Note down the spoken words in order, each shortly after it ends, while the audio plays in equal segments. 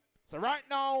So right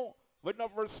now, with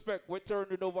enough respect, we turn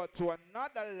it over to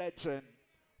another legend.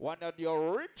 One of the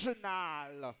original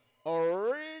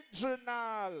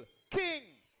King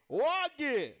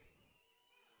Waggy.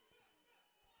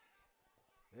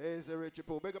 Hey, it's a Richie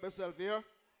Pooh. Big up yourself here.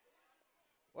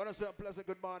 Want to say a pleasant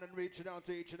good morning, reaching out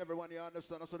to each and everyone. You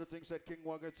understand? That's what the thing said King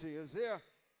Waggy is here.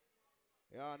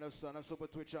 You understand? A Super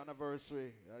Twitch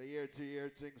anniversary. A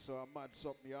year-to-year thing, so I'm mad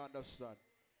something. You understand?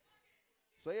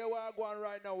 So here we are going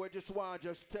right now. We just want to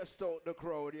just test out the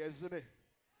crowd. You see me?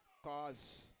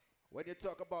 Because when you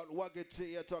talk about Waggy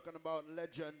T, you're talking about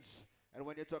legends. And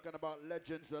when you're talking about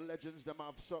legends, the legends them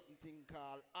have something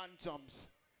called anthems.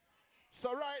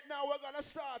 So right now we're going to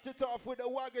start it off with the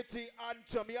Waggy T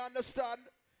anthem. You understand?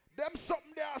 Them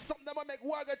something there, something that will make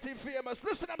Waggy T famous.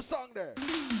 Listen to them song there.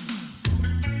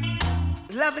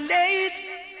 Love and hate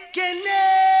can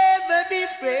never be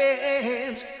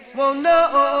friends. Won't know.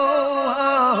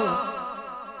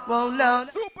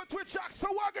 Super Twitch acts for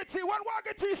Waggy T. What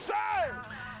Waggy T say?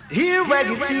 Here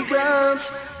Waggy T comes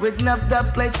with enough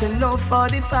dub plates and no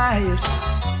 45s.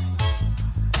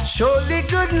 Surely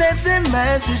goodness and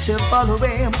mercy shall follow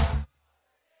him.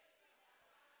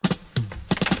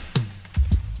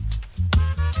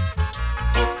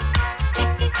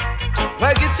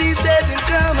 Waggy T said he'll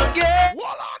come again.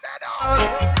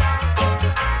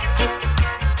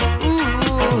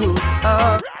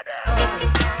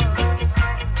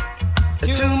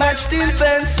 Too much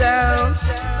timpani sound,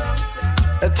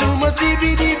 too much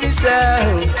DB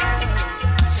sound.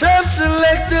 Some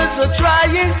selectors are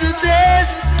trying to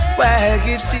test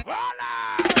Waggy T.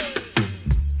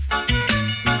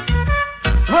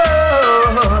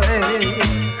 Oh,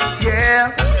 yeah.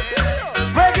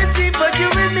 Waggy T for you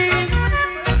and me.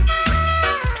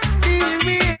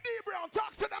 D-Brown,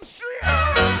 talk to them straight.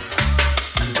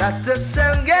 Lot of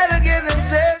sound gotta get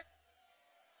themselves.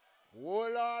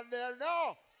 Hold on there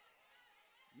now.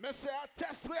 Me say I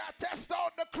test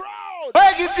out the crowd.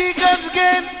 Waggy T comes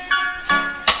again.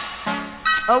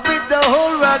 With the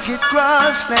whole rocket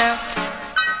cross now.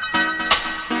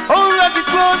 Whole rocket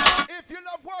cross. If you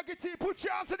love Waggy T, put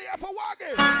your hands in the air for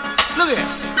Waggy. Look at it.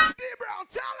 D-Brown,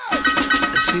 tell us.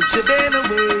 Since you've been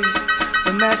away,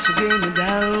 the master been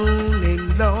down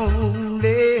and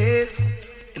lonely.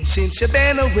 And since you've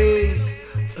been away,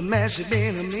 the master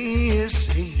been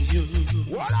missing you.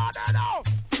 What on there now?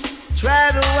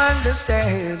 Try to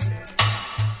understand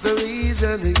the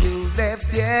reason that you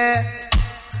left, yeah.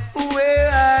 Where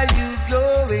are you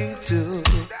going to?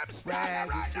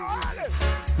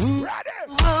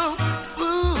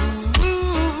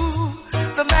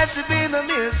 The massive been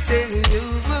missing you,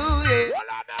 yeah.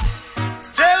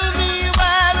 Tell me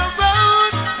why the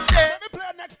road. Let me play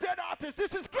our next dead artist.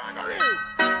 This is Gregory.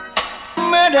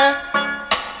 Murder.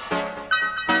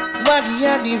 Waggy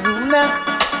are the ruler.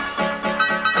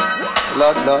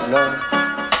 Lord.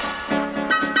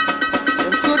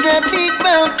 Could a big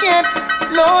brown cat,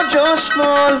 Lord Joe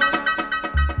Small.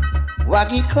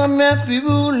 Waggy come here if we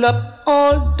rule up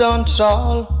all dance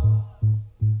all.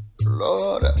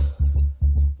 Lord.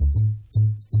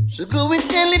 So go and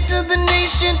tell it to the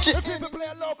nation. The people play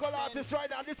a local artist right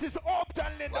now. This is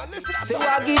Upton Linda. Listen to Say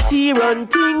Waggy T run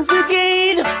things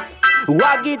again.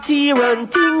 Waggy T run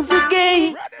things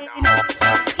again.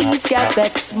 He's got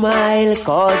that smile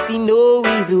cause he know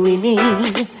he's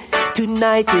winning.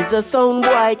 Tonight is a sound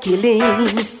boy killing.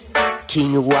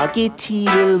 King Waggy T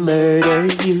will murder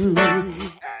you.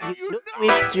 You know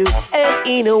it's true. And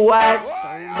in a while,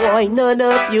 boy, none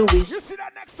of you wish. You see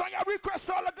that next song I request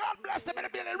all the God bless them in the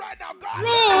building right now. God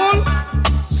Roll.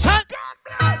 bless. God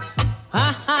bless.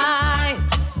 Hi.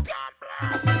 God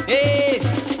bless. Hey.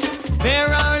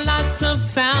 There are lots of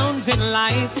sounds in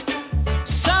life.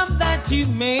 Some that you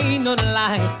may not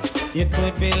like. You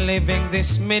could be living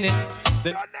this minute.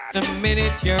 The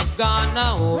minute you're gone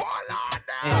now.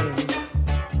 Hey.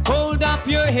 Hold up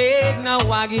your head now,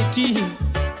 Waggy T.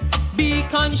 Be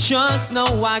conscious now,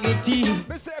 Waggy T.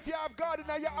 Me say if you have God in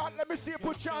your heart, let me see you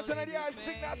put chant in the air and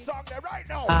sing that song there right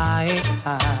now. I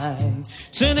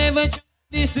so never try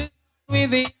this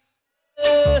with it.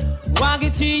 Waggy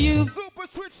T, you Super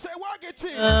Switch say Waggy T.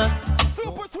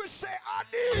 Super Switch say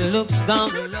Addies. looks down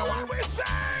You know what we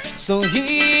say? So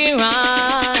here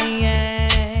I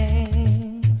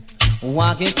am,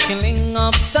 Waggy killing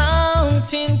up sound,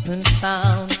 timpani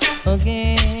sound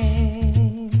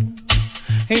again.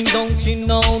 And don't you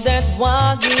know that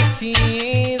Waggy T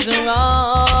is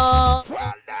wrong?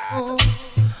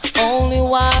 Only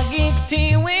Waggy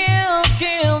T will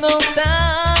kill those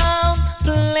sound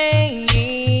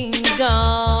playing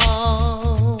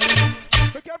down.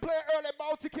 We can play early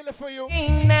bounty killer for you.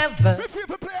 Never. If you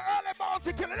play early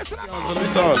bounty killer, listen to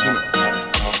salt.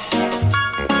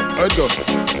 Let's go.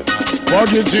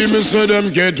 Waggy team, me say them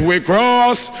get we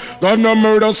cross. God no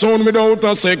murder sound without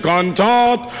a second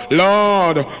thought.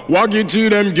 Lord, Waggy team,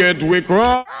 them get we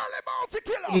cross.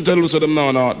 Tell you so them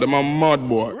no, them a mad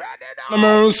boy. No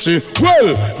mercy.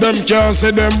 Well, them can't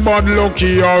say them bad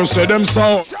lucky or say them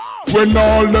sound. When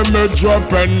all them a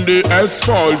drop and the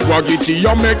asphalt, Waggy tea,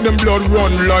 you make them blood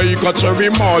run like a cherry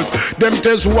malt. Them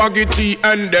test Waggy tea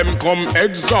and them come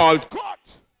exalt. Cut!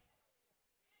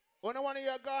 Wanna one of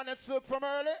your garnet silk from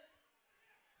early?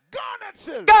 Garnet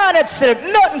silk! Garnet silk,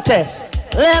 nothing test.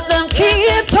 Let them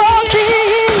keep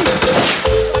talking.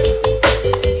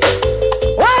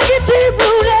 Waggy tea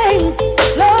ruling.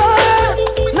 Lord,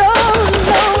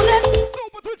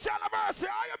 Super Twitch anniversary,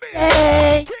 how you been?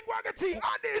 hey. King Waggy Tea,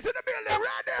 Addies in the building,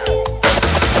 ready?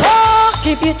 Talk,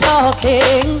 keep you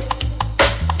talking.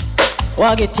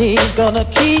 Waggy tea's gonna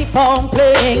keep on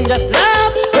playing. Just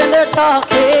laugh when they're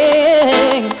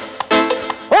talking.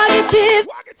 Waggy tea.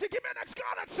 Waggy Tea, give me next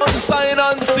garnet silk. Sign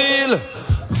and seal.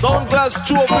 Sound class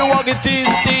trophy Waggy tea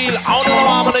steel. Out of the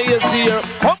harmony is here.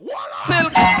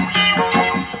 Silk.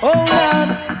 Oh Lord,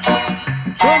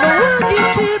 when the Waggy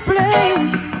tea play,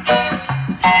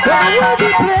 when the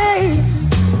Waggy play,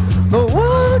 the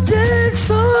whole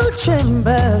dance all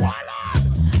tremble,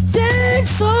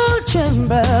 dance all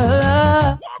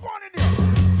tremble.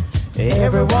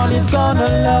 Everyone is gonna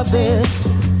love this.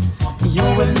 You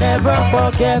will never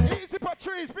forget. Easy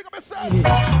Patrice, big up yourself.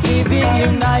 Giving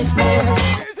you niceness,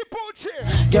 Easy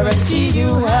Poochie. guarantee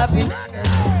you happiness.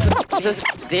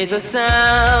 There's a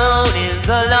sound in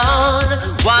the lawn.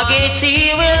 Waggy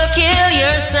tea will kill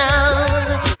your sound.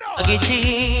 Waggy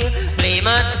tea play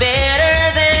much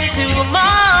better than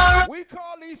tomorrow. We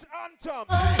call these anthems.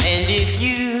 And if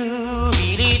you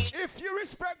really If you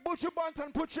respect Butcher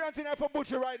Banton, put your hands in there for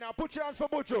Butcher right now. Put your hands for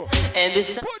Butcher. and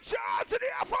this Put your hands in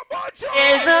there for Butcher.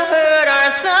 is a hurt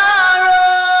or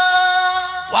sorrow.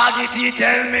 Waggy tea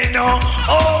tell me no.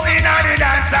 Oh, in the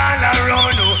dance all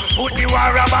around. Put the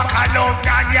war back and love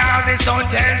and yeah, me son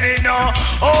tell me no.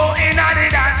 Oh, in the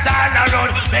dance all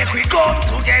around. Make we come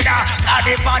together. God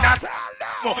the Father.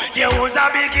 There was a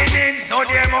beginning, so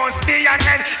there must be an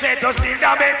end. Let us build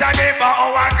a better day for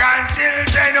our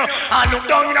grandchildren. And look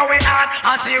down in our heart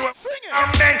and see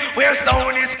where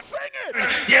sound is.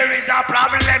 There is a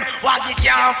problem. Waggy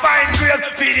can't find grave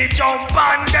for the jump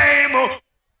and them.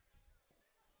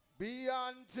 Be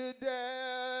unto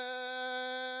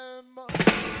them.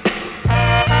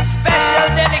 Special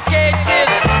dedicated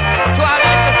to our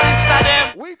little sister them.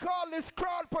 We call this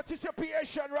crowd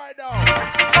participation right now.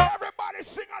 Everybody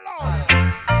sing along.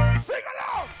 Sing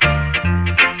along.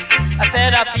 I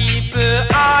said, people,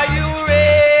 are you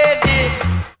ready?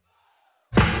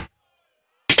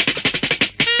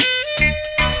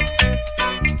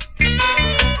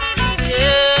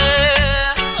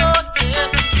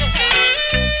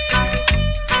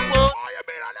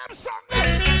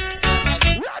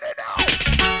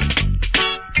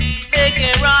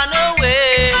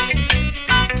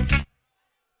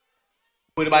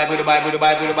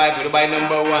 Goodbye,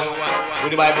 number one.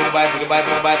 Goodbye,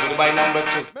 number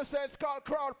two. Me say it's called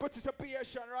crowd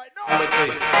participation right now. Number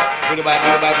three. Goodbye,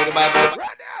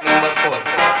 number four.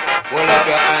 Hold up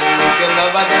your hand if you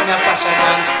love her, then your fashion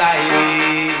and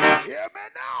style. Hear me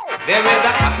now. There is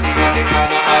a posse in the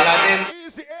corner, all of them.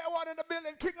 Easy A1 in the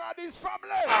building, King Addies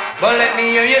family. But let me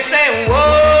hear you say,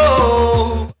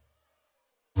 whoa.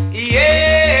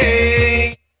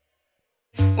 Yeah.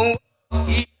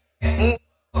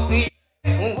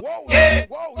 Whoa, Yeah,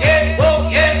 whoa, yeah, whoa,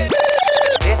 yeah.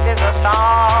 This is a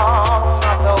song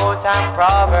of the old time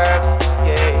proverbs.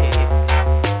 Yeah.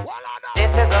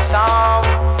 This is a song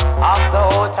of the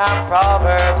old time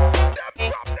proverbs.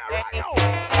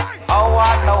 Oh,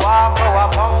 what a walk, oh, a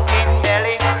pumpkin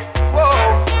belly. Whoa,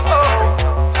 whoa.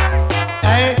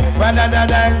 Hey,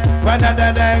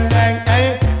 dang,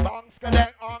 hey.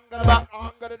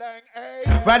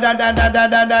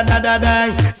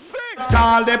 Dang.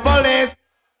 Call the police.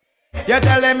 You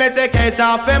tell them it's a case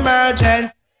of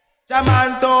emergency.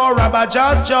 Jaman to rubber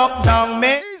just choke down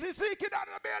me. Easy seeking out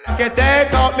of the building. You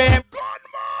take out me.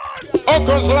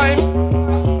 Uncle's line.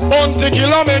 Bounty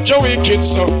killer make you wicked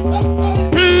so.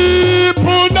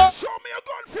 People that Show me a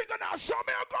gun finger now. Show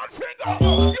me a gun finger.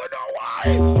 You know why?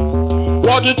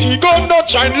 Waggy tea gun no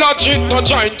join logic, no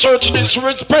join church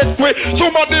disrespect we.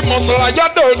 Somebody must lie, you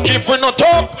don't keep we no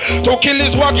talk. To kill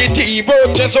his Waggy tea,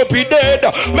 but just up he dead.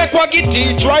 Make Waggy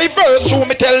tea drivers, so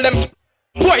me tell them.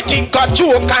 Boy think a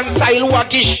joke and style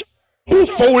Waggy who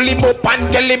fool him up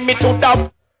and tell him me to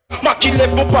that. Mackie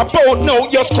left up about now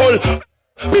your skull.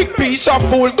 Big piece of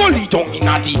fool, gully tongue in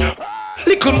a tea.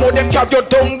 Little more them carry your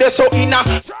tongue, they so inna.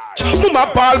 Mama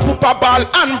ball, papa ball,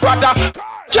 and brother.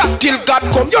 Just till God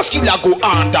come, you still a go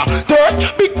under.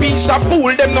 Third, big piece of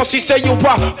fool, them no see say you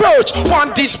a roach.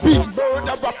 Want this big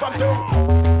murder from them.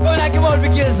 Oh, like you want to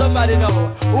kill somebody now.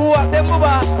 Who up them move?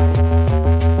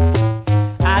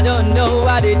 I don't know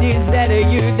what it is that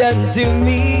you done to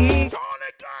me,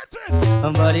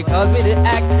 but it caused me to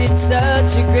act in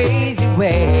such a crazy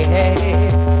way.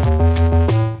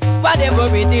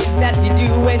 Whatever it is that you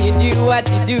do when you do what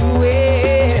you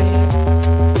doing,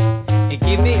 it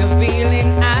give me a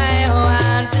feeling I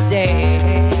want to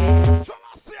dance.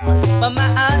 But my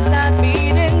heart's not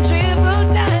beating triple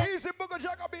time.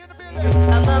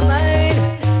 On my mind,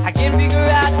 I can't figure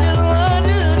out just what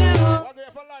to do.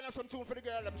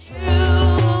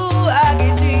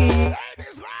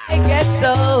 I get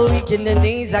so weak in the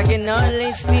knees, I can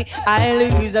hardly speak. I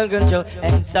lose all control,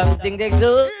 and something takes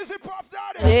over.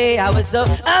 Today I was so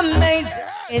amazed.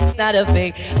 It's not a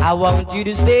fake. I want you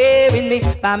to stay with me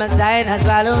by my side. I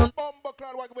swallow.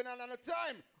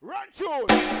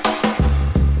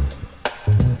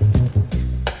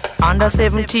 Under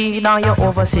 17, now you're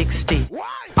over 60.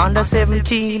 Under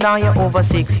 17, now you're over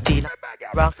 60.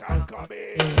 Rock.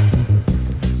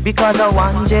 Because I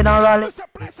want generally.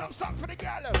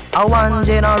 I want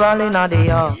generally now they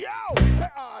are.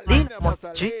 Tell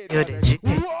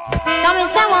me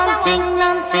say one thing,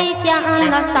 Nancy, if you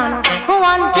understand.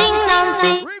 One thing,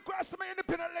 Nancy.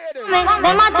 Make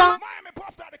them a talk.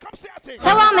 So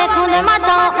I make them a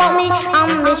talk about me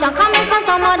ambition. Come and say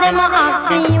some of them a ask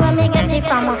me where me get it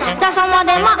from. Just some of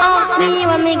them a ask me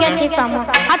where me get it from.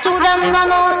 I told them no,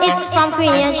 no, it's from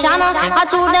creation. I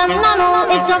told them no, no,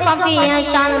 it's from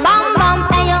creation. Bam, bam,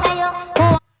 hey yo.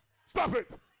 Stop it.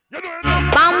 You know it.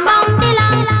 Bam, bam,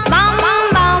 bilang. Bam, bam,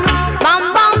 bam. Bam,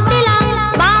 bam, bilang.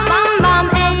 Bam, bam, bam,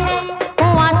 hey.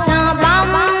 What a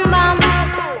bam, bam.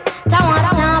 Ta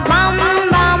what a bam,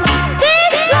 bam.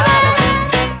 This woman.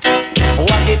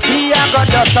 Waggy T, I got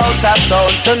just out of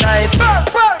sound tonight.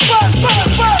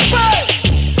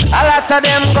 A lot of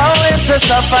them going to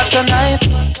suffer tonight.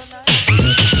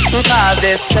 Cause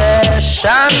this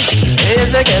session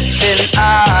is getting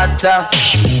harder.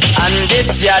 And this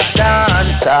your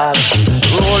dancer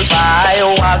ruled by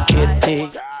Waggy T.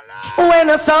 When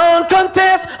a sound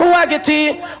contest, Waggy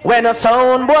T. When a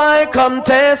sound boy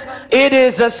contest, it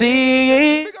is a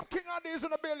C.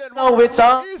 No, it's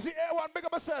on.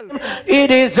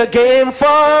 It is a game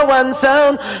for one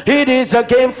sound. It is a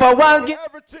game for Waggy.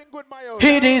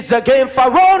 It is a game for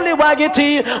only Waggy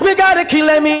T. We gotta kill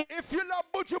him. If you love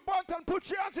Butch, you bunt and put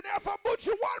your hands in there for Butch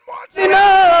you one more time.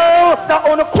 No, so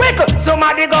on a quick.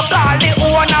 Somebody go call the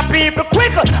owner people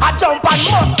quick. I jump and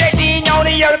must get in on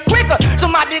the air quick.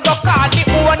 Somebody go call the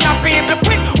owner people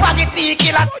quick. Waggy T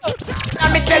killer.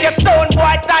 Let me tell you, sound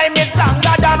boy time is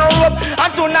longer than a rope.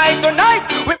 And tonight,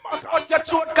 we must cut your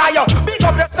throat, cause you pick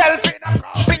up yourself in a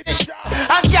competition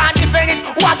and can't defend it.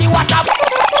 Waggy, what up?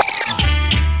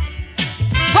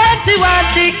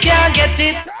 Want it, can't get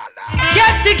it.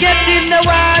 Get it, no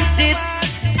want it.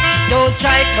 Don't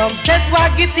try come test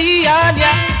Waggy T on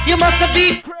ya. You must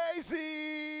be crazy.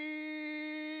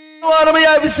 You want me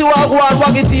to see what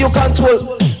Waggy T you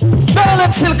control. Better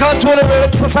let still control the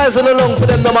exercise on the lung for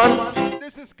them, no man.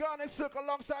 This is Ghana Silk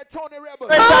alongside Tony Rebel.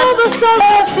 All the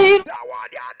summer seed.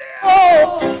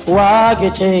 Oh, Waggy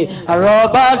T, a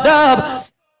rubber dub.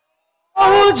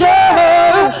 Soldier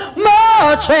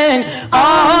marching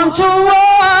on to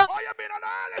war.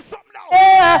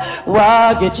 Yeah,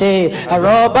 Waggy T, a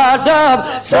rubber dub.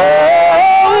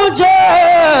 Soldier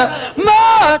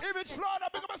marching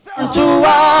to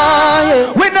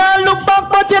war. We now look back,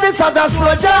 but this as a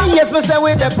soldier. Yes, we say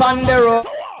we the pandero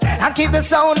and keep the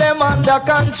sound them under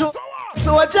control.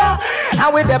 Soldier,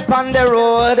 and with the on the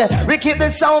road, we keep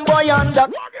the sound boy under.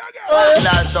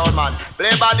 That sound man,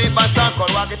 play body by sound called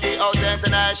Waggy T out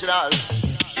international.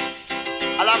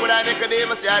 Along with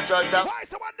Nicodemus, yeah, Chota. Why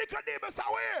someone Nicodemus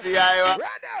away?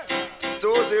 See,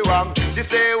 Susie Wong, she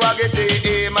say Waggy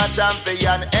T, my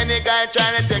champion. Any guy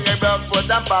trying to take a broke foot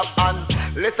and pop on.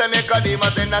 Listen,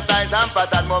 Nicodemus in the size and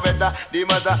pattern, move it,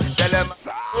 Demus, tell him.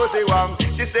 Susie Wong,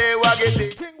 she say Waggy T.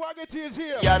 King Waggy T is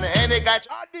here. Yeah, any guy.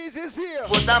 Addies is here.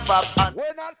 Put and pop on.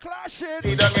 We're not clashing.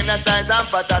 He don't in the size and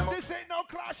pattern. This ain't no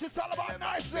clash, it's all about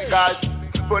nicely. Because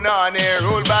Punani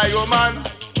ruled by you, man.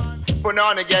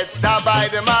 Punani get stabbed by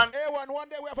the man. Hey, one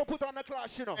day we have to put on the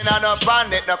clash, you know. And I no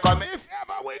bandit no coming. If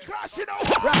ever we clash, you know.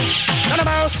 Right, none of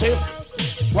mercy.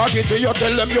 Waggy T, you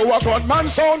tell them you a gunman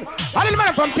son. A little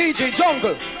man from TG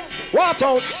Jungle,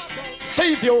 Waterhouse,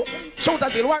 Seaview, shoot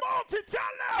as in one.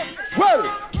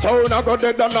 Well, so now go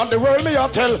dead and on the world me a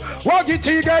tell. Waggy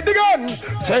T get the gun,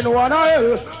 send one a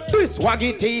hell. This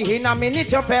Waggy T in a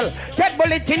minute you fell. Get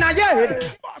bullet in a your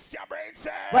head.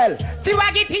 Well, see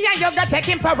Waggy T and you got take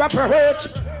him for a approach.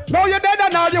 Now you dead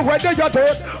and now you whether you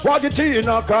dirt. Waggy T in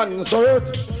a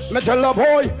concert. Me tell a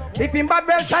boy, if him bad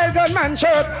well style gunman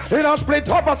shirt, in a split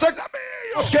up a second,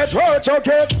 just get hurt,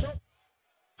 okay?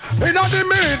 In a the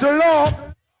middle of,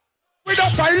 with a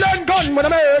silent gun with a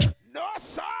man. No,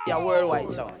 sir. Yeah, worldwide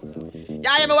sound. Yeah,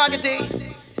 I'm a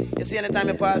Waggy. You see anytime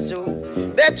you pass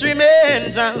through.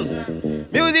 Detrimental,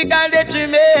 musical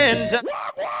detrimental.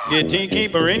 Getting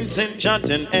keep rinsing,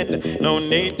 chanting, and no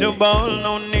need to ball,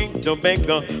 no need to beg.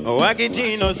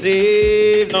 Waggy no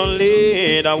save, no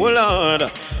lead. Our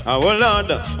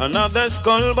Lord, another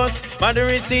skull bus, but the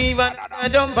receiver, I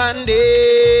don't band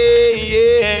it.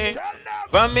 Yeah.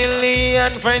 Family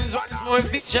and friends, once more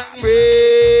fiction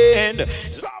bread.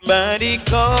 Somebody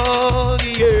call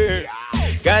here.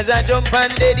 Cause I jump on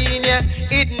dead in ya.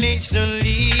 It needs to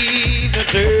leave the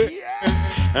turn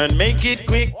and make it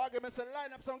quick.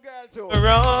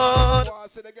 Around.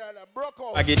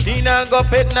 Agitina go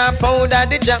pet na powder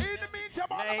the jam.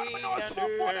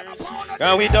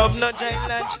 Cause we dub no giant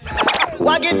lunch.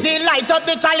 Waggy T light up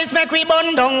the chalice, make we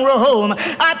burn down Rome.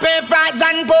 I pay for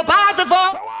John Pope half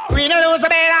before. We no lose a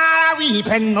bell, we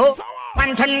pen no.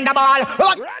 One turn the ball.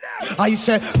 I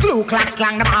say, glue class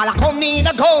clang the ball, I come in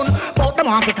a cone. But them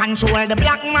off to control the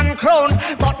black man crown.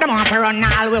 But them off to run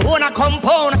all we own a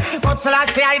compound. But so I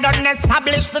say I done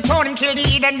establish the tone. Him kill the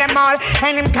Eden and them all,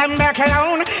 and him come back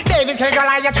alone. David kill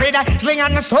Goliath with a sling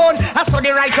on the stone. I saw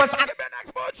the righteous act.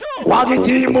 Waggy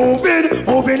T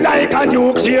moving like a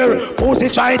nuclear. Pussy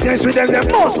try test with them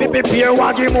must be prepared.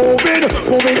 Waggy moving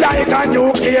like a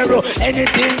nuclear.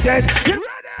 Anything test.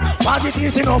 Waggy T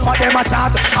is enough for them a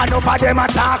chat, enough for them a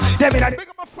talk. Them in a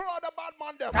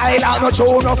I like no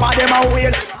true, enough for them a wheel.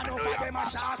 Enough for them a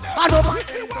shot, enough for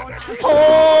them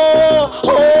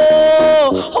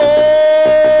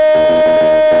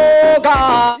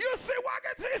God.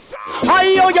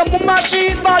 I owe your mama,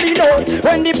 she's balling out.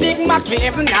 When the big Mac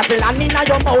came, nothing and in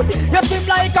your mouth. You seem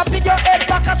like a big your head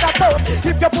back at a toe.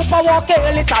 If your papa walk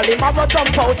hell, it's all him a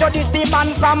jump out. You this the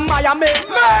man from Miami.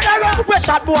 Murderer. We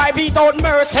shot boy beat out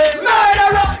mercy.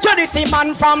 Murderer. You this the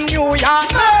man from New York.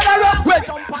 Murderer. We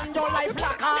jump on your life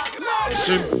like a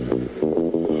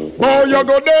Boy, you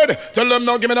go dead. Tell them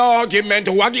now give me the argument.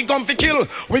 Waggy come fi kill.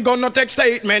 We gonna take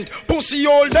statement. Pussy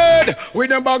all dead. We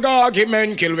them bag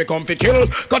argument. Kill we come fi kill.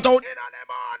 Cut out.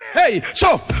 Hey,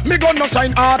 so me gonna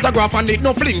sign autograph and it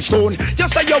no flingstone. You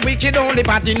say you're wicked only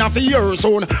bad enough for your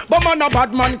zone. But man a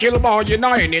bad man kill boy in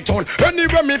any town.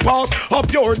 Anywhere me pass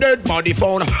up your dead body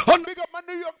phone. And big up my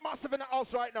New York massive in the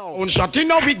house right now. on shot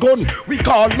in a we gun. We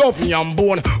call love me and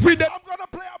bone. We them I'm gonna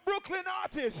play a Brooklyn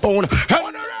artist. bone.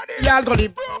 Y'all gonna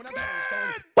Brooklyn.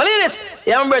 Well, it is.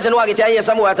 Yeah, I'm Bridget Waggy T. I hear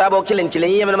some boy talk about killing.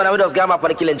 Yeah, man, we just come up on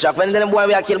the killing trap. And then boy,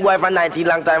 we are kill boy for 19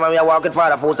 long time. And we are walking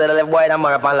father for say the left boy and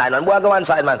marathon line. And boy, go one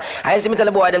side, man. I see me tell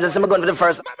the boy, them just see me gun for the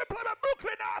first.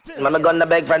 Man, me gun the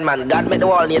big friend, man. God make the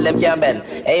wall near them can bend.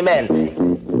 Amen.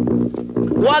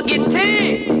 Waggy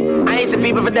T. I see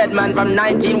people for dead, man, from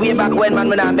 19 way back when, man,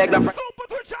 when I beg the friend.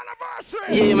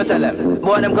 Yeah, me tell them.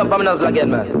 Boy, them come from us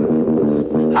again, man.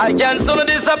 I cancel the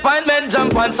disappointment,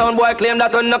 jump on sound boy claim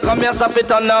that on no come here, so fit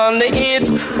on the heat.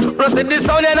 Proceed the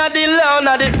sound and the loud,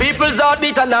 and the people's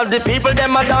heartbeat, and all the people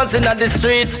them are dancing at the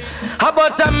street. How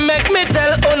about make me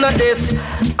tell on this?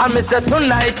 I me say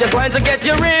tonight you're going to get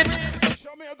your rich.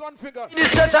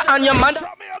 This stretcher on your man.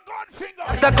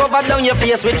 The cover down your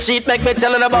face with sheet, make me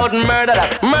telling about murder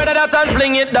that. Murder that and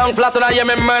fling it down flat on I hear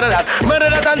me murder that. Murder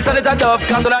that and send it a dove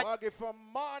cut on I. From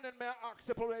morning, may I ask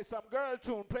to play some girl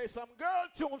tune. Play some girl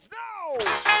tunes now.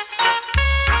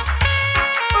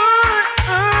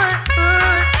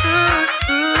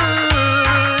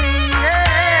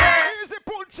 Easy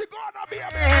punchy gonna be a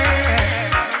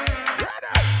ready.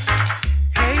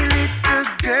 Hey little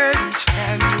girl, each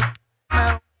time you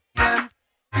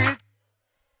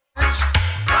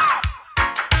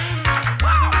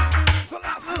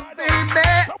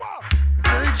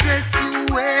dress you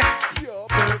wear, your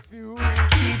perfume,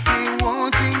 keep me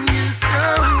wanting you so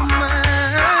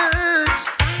much.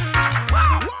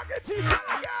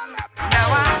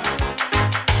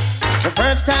 The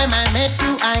first time I met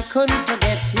you, I couldn't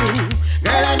forget you.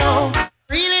 Girl, I know,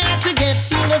 really had to get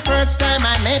you. The first time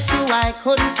I met you, I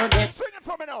couldn't forget. Sing it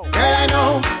for me now. Girl, I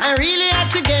know, I really had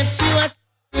to get you. I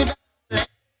said,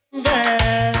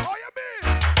 girl. Oh, you mean?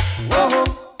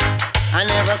 Whoa, I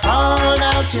never called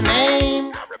out your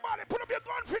name. Everybody put up your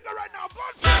gun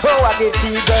Oh, I get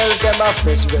tea girls, them a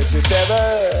fresh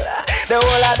vegetable. The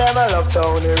whole of them a love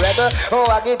Tony Rebel. Oh,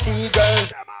 I get tea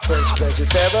girls, fresh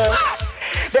vegetable.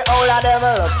 The whole of them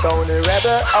a love Tony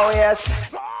Rebel. Oh yes.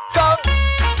 Go.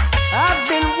 I've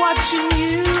been watching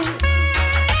you.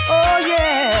 Oh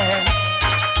yeah.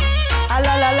 A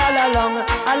la la la la long,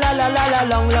 a la la la la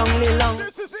long, long.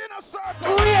 This is innocent.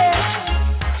 Oh yeah.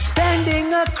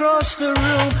 Standing across the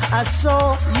room, I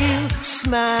saw you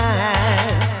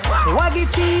smile. Waggy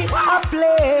T, I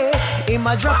play.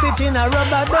 I'ma drop it in a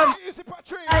rubber dub.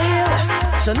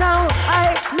 So now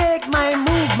I make my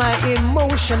move. My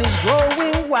emotion is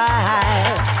growing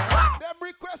wild.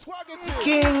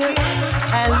 King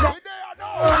and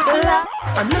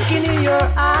I'm looking in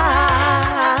your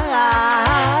eyes.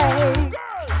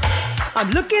 I'm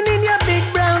looking in your big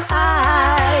brown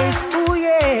eyes. Ooh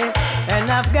yeah. And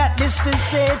I've got this to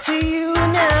say to you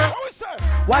now.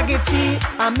 Waggy T,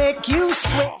 I make you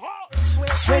sweat.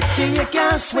 Sweat till you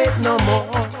can't sweat no more.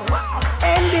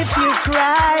 And if you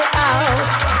cry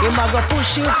out, you might go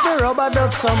push you for rubber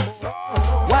dub some more.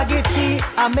 Waggy T,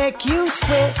 I make you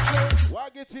sweat.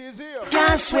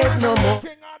 Can't sweat no more.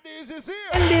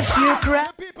 And if you cry,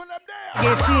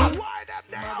 Waggy T,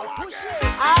 I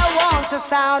want a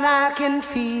sound I can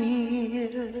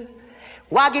feel.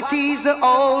 Waggy T's the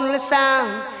only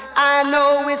sound I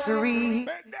know is real.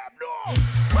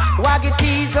 Waggy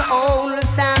T's the only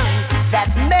sound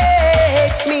that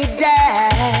makes me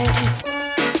dance.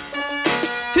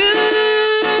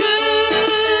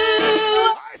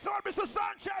 I saw Mr.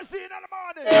 Sanchez in the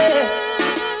morning.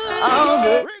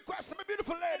 Request to my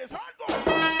beautiful ladies.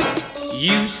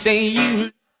 You say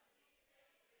you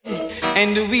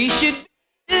and we should,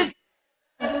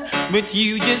 but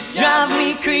you just drive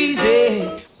me crazy.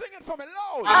 Sing it for me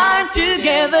loud. I'm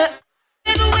together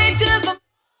and wait till the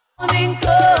morning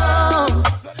comes.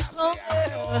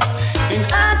 And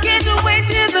I can't wait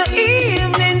till the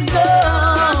evening's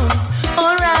done.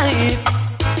 Alright,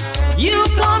 you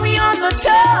call me on the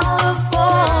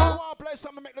telephone. Play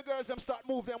something to make the girls them start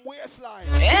move them waistline.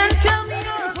 And tell me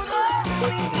you're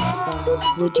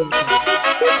would you? I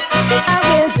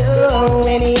will do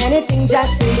anything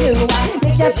just for you.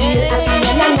 Make you feel happy and I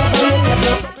never make you do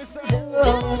anything just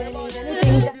for you.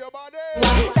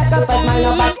 Sacrifice my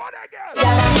love.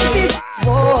 This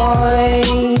boy,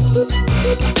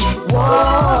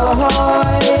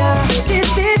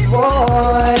 this is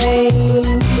boy.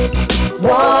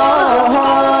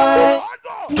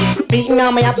 Beating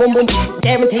on me, boom boom.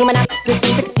 Guarantee me not to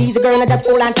see the keys, girl, and just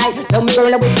hold on tight. Love me,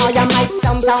 girl, with all your might.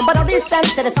 Sometime, but all this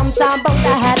sense, sometime about the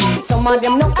hat. Some of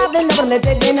them know I've been loving the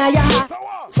dead in your heart.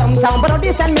 Sometime, but all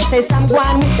this and me say some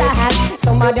one with the hat.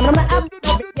 Some of them know I've been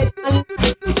loving the dead.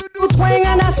 Twang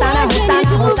and a sana,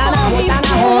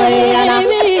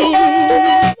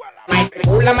 Might be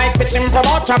cool, I might be simple,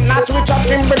 but I'm not rich up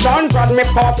in Bridon. Drag me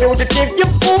for fugitive, you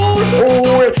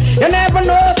fool. You never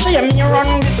know, see me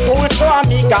run the school, so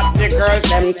me got the girls,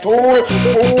 them fool.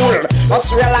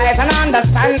 Must realize and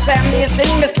understand, say me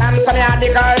sing me slam, so me are the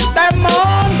girls, them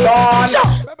on gone.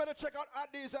 Remember to check out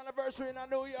Addies anniversary in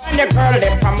New York. And the girl, they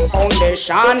from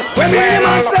foundation. When we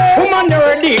man say, woman, they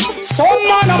ready. Some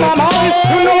man, mama,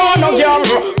 you know, no girl.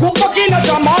 Who fucking a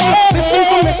drama, listen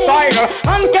to me style,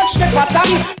 and catch the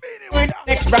pattern.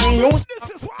 Next brand new.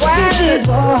 This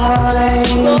boy.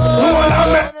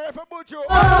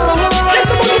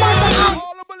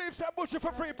 All the beliefs that butcher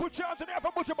for free. Put your hand to the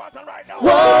butcher button right now.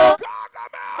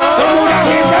 So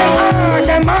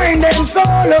them mind, them soul,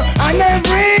 and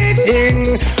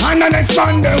everything, and an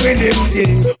expander with him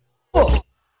thing.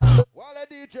 While the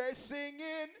DJ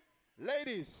singing,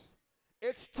 ladies,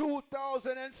 it's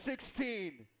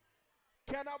 2016.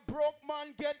 Can a broke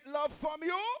man get love from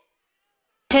you?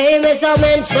 Hey, Mr.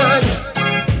 Mention,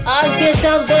 ask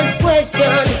yourself this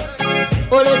question.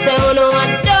 Wanna say, oh no,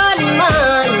 I'm done,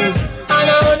 man.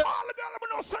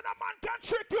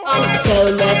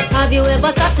 Tell me, have you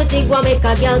ever started to think what make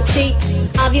a girl cheat?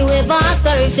 Have you ever asked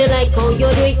her if she like how you do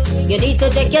it? You need to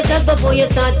check yourself before you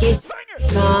start kissing.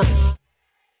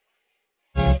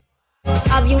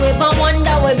 Have you ever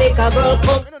wondered where make a girl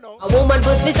come? A woman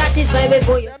must be satisfied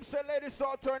before you. Them say ladies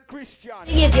all turn Christian.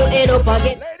 If you end up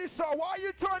again. Ladies all, why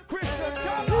you turn Christian?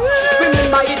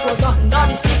 Remember it was under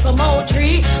the sycamore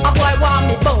tree. A boy want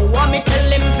me bow, want me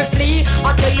tell him to flee.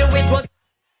 I tell you it was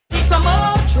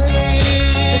sycamore tree.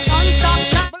 The sun stopped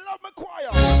shining.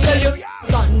 Tell you it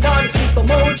was under the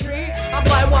sycamore tree. A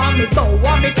boy want me bow,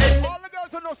 want me tell him. All the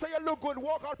girls who know say you look good,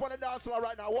 walk out on the dance floor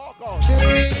right now, walk out.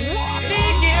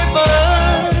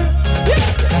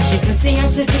 She pretty and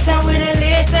she fit out with the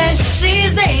latest.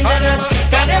 She's dangerous.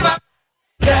 Got them up,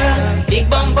 girl. Big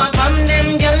bumper from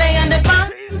them, girl, and the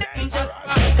pan.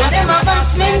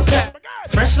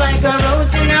 like a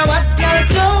rose in a what girl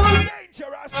clothes.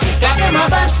 Got them a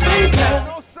bashment club.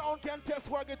 No sound can test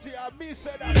Waggy. Me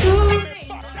said that.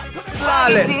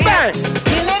 Flawless, bang.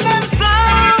 Killing them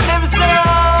sound, them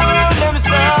sound, them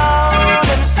sound,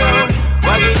 them sound.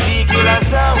 Waggy kill a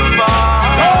sound bar.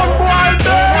 Sound boy,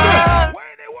 baby.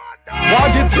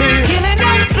 Waggy. Killing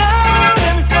them sound,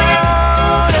 them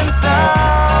sound, them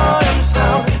sound, them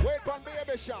sound. Wait for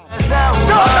baby shout. Sound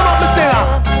bar.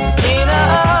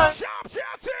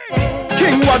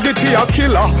 King Waggy a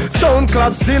killer, sound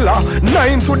class zilla.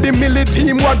 9 to the milli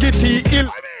team, Waggy ill.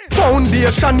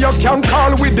 Foundation you can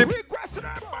call with the.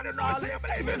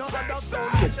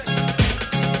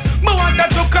 Me want to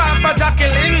took off for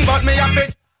Jacqueline, but me have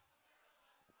it.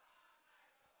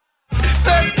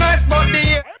 Sex nice, but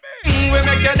the we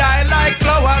make you die like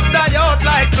flowers, die out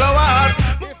like flowers.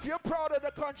 If you're proud of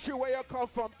the country where you come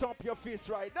from, thump your fist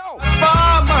right now.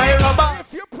 For my rubber.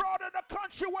 If you're proud of the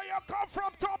country where you come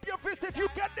from, thump your fist. If you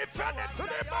can defend it to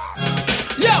the bar.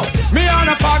 Yo, me on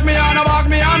a fog, me on a bog,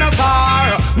 me on a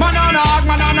star. Man on a hog,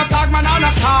 man on a tag, man on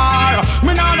a star.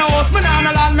 Me on a host, me on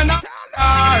a land, me on a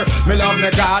star. Me love me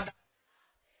God.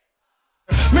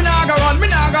 Me nah go run, me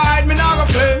nah go hide, me nah go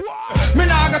play. Me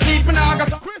nah go keep, me nah go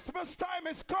talk. Christmas time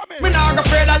is coming. Me nah go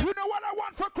afraid that. You know what I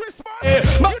want for Christmas?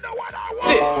 You know what I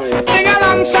want? Sing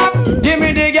along, song. Give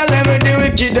me the girl, let me the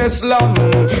wickedest love.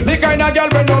 The kind of girl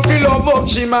when no feel love up,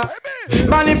 she man.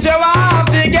 Man, if you want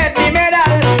to get the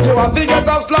medal, you want to get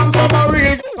a slum from a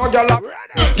real girl.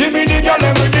 Give me the girl,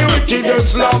 let me the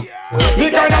wickedest love.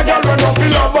 The kind of girl when no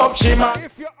feel love up, she man.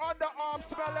 If your underarm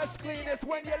smell as clean as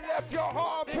when you left your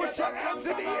home, put your hands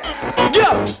in the air.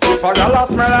 Yeah, if a girl a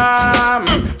smell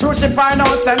true she find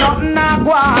out say nothing a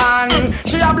go on.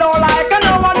 She a blow like a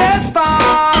no one is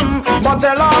storm, but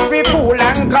tell her be cool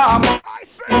and calm.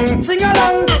 Sing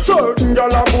along, certain girl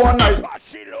a go nice.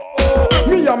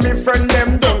 Me and me friend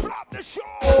them done.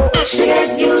 She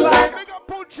ain't you like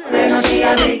she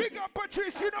a me.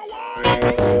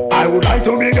 I would like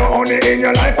to be the only in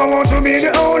your life. I want to be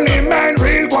the only man.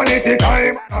 Real quality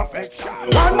time affection.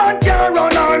 One man can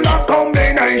run all that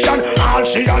combination. All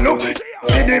she a look,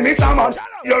 see the miss a man.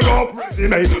 Europe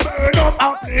resume, burn up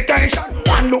application.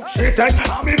 One look she take,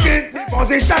 and me fit the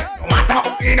position. No matter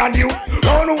how in a new,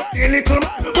 run with the little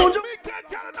man. Would you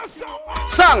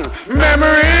Song,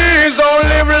 memories don't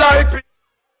live like.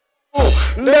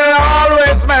 They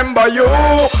always remember you,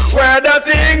 whether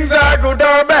things are good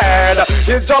or bad.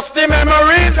 It's just the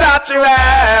memories that you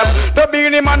have. The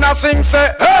beanie man a sing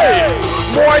say, hey,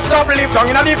 boy stop live down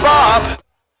in the past.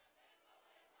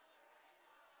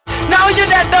 Now you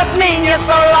dead don't mean you're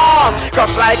so lost.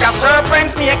 Crush like a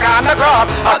serpent snake on the cross.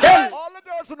 Again. All the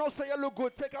girls who know say you look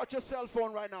good, take out your cell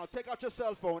phone right now. Take out your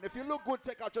cell phone. If you look good,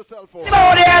 take out your cell phone.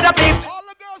 All the other people. All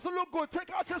the girls who look good,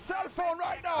 take out your cell phone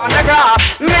right now. On the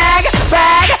grass. Meg,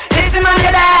 bag, listen on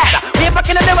your dad. We're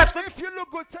fucking in the west. If you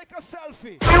look good, take a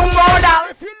selfie. You more down.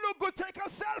 If you look good, take a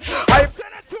selfie.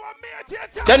 Send it to a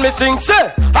mate. Then me sing,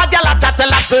 say, a gal a chat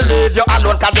like to leave you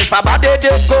alone, cause if a body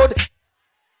did good.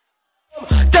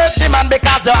 Take the man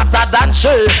because you're hotter than she.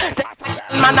 Take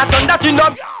the man a turn that you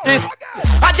know this.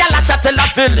 A gal a chat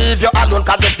like to leave you alone,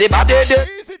 cause if the body did.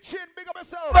 Easy chin, big up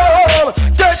yourself. Oh,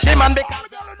 take the man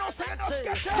because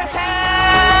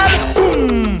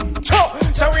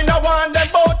so we no want them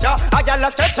both ya. A gal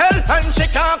a skettle and she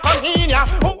can't come in ya.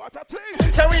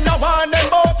 So we no want them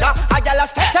both ya. A gal a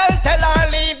skettle, tell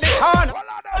her leave the corner.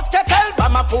 Skettle,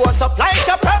 but my pose up like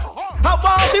a prep. I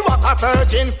want to walk a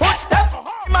virgin footstep.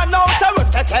 Man out the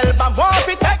skettle, but want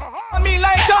to take me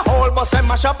like a whole bus and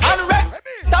mash up and wreck.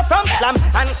 That from slam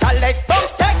and collect from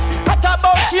check. What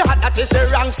about she had that is the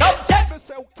wrong subject.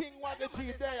 King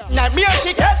Waggy there. Now me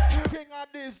she get King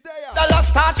Addies there. the last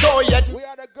start show yet. We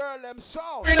are the girl them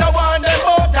sound. We no want them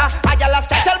motor. I got a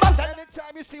skettle but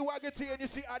anytime you see Waggy and you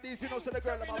see Addies, you know so the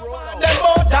girl them a roll out. them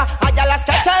motor. I got a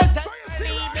skettle.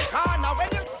 Leave the corner when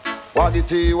you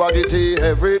Waggy tea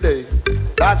every day.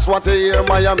 That's what I hear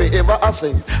Miami ever a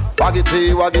sing. Waggy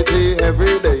tea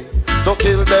every day. To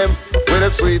kill them with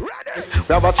a sweet.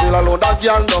 We have a chill alone that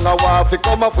girl down a walk. To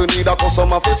come up we need a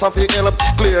customer face and to help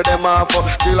clear them off.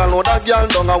 Chill alone that girl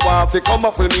down a walk. To come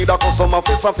up we need a customer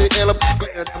face and to help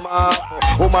clear them off.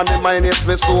 Woman in my name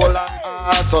me soul and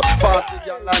heart. 40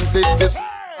 girl and 50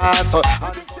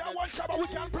 heart.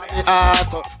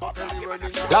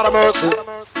 God of mercy,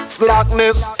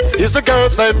 slackness is the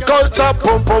girls' them culture.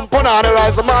 Pum pum pum on the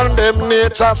rise, man them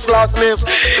nature. Slackness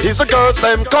is the girls'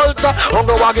 them culture.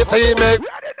 Hunger Waggy tea make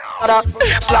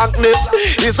slackness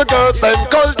is the girls' them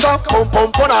culture. Pum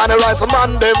pum pum on the rise,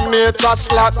 man them nature.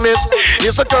 Slackness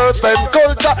is the girls' them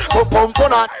culture. Pum pum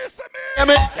pum on.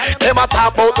 Me, them a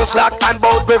talk about the slack and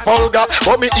about the vulgar,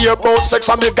 but me hear about sex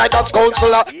and me guidance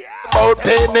counselor. About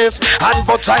penis and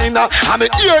vagina, and me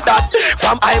hear that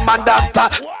from I'm and doctor.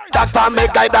 Doctor me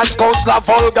guidance counselor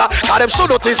vulgar. And them should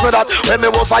not teach me that when me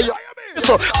was a young.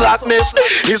 So slackness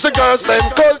is the girls them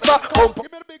culture. Pump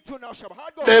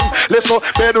them listen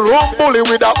bedroom bully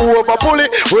with a over bully.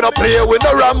 We don't play with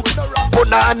the ramp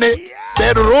punani.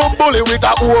 Bedroom bully with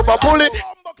a over bully.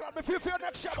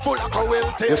 Full of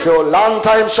cruelty. You feel long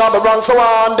time Shabba run so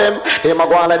on them. Them a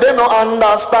go on them no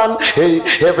understand. Hey,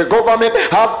 every government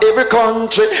have every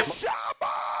country.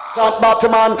 That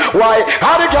Batman, why?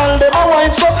 How the girl them a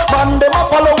wine so man them a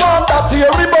follow on that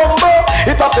theory bumbo.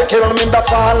 It have to kill me, that's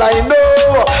all I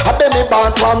know. I then me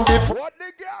born from the what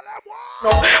the girl them want?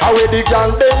 No, how the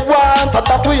girl them want, and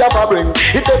that we have a bring.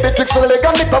 It take the tricks so leg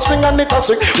and it a swing and it a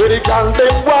swing. Where the girl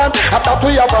them want, and that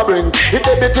we have a bring. It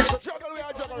take the tricks.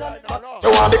 You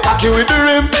want the cocky with the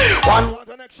rim, one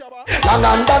long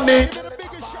underneath.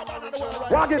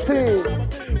 Waggy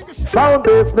sound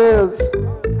business,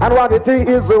 and Waggy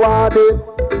is rewarded.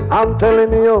 I'm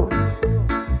telling you.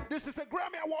 This is the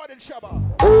Grammy awarded Shabba.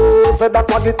 Oh, said that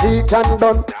Waggy can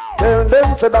done. Tell them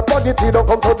said that Waggy don't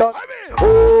come to done.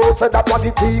 Oh, said that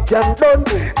Waggy can done.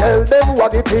 Tell them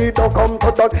Waggy don't come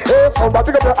to done. Hey,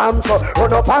 somebody pick up your arms,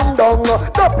 run up and down.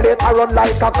 The plate I run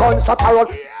like a concert I run.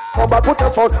 Somebody put your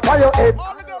phone by your head.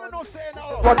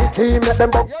 Waggy make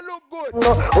them bump. You look good.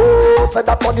 No, oh, said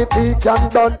that Waggy can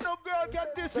done.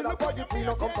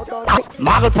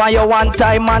 Marvel for your one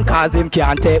time man, cause him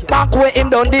can't take back where him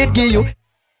done did give you.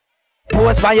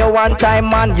 Post by your one time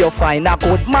man, you find a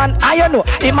good man. I you know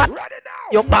him a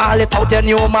you ball it out your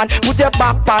new man. Put your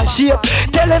back pan shape.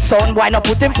 Tell your son why not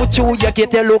put him put you. You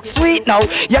get to look sweet now.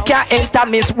 You can't enter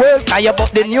Miss World. Cause you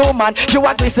but the new man. You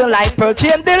a glisten like pearl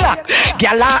chain the lock.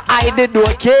 Girl I the door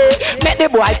okay. Make the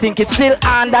boy think it's still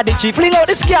under the chief. Fling out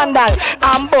the scandal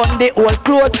and bun the old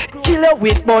clothes. Kill her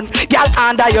with bun. Girl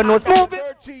under your nose. Move it.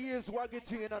 30 years Waggy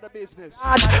T in the business.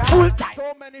 Full time.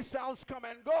 So many sounds come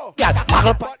and go. Yeah,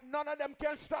 but none of them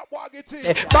can stop Waggy T.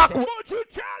 Back. Would you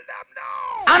tell them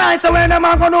no? And I say when them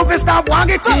a gonna know stop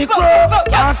Waggy T crow.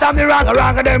 Can't stop the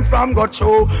ragga them from go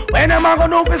through. When them a gonna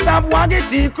know stop Waggy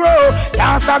T crow.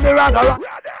 Can't stop the ragga.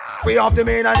 We off the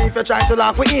main and if you're trying to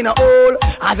lock we in a hole.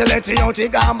 As you let you out the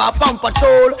gamba from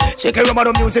patrol. Shake your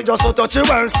rubber the music just to touch your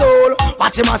world soul.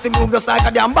 Watch him as he move just like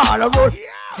a damn ball of roll.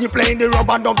 He playing the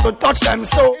rubber dub to touch them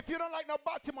so. If you don't like no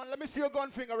Batman, let me see your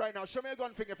gun finger right now. Show me your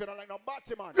gun finger if you don't like no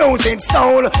Batman. Losing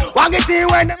soul. Waggy T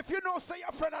when. If you know say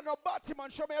your friend and no Batman,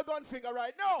 show me your gun finger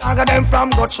right now. I got them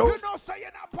from go through. You know say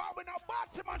you're not part with no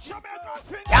Batman, show me your gun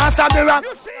finger. Can't stop the rock.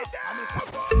 You see them?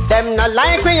 Them not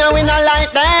like we and we not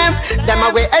like them. Them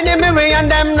are we enemy we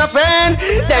and them no friend.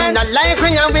 Them not like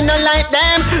we and we not like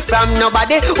them. From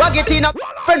nobody, Waggy T no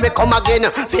friend we come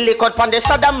again. Billy cut from the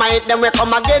sodomite, then we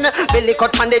come again. Billy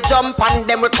cut from the jump and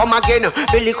then we come again.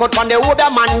 Billy cut from the older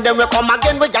man, then we come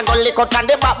again. We just go lick out from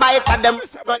the backbite and them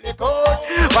go lick out.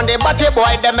 From the body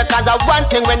boy, them because of one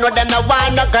thing we know them no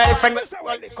want no girlfriend. We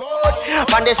go lick out.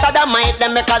 From the sodomite,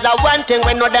 them because of one thing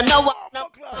we know them no want no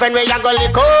girlfriend. We just go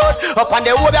lick out. Up on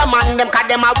the older man, them cause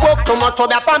them a work too much to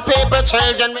be upon people,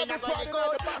 children. We just go lick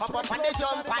out. Up on the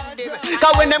jump and them.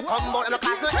 Cause when them come out, them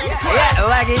cause no easy. Yeah,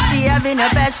 Waggy T having a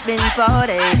bashment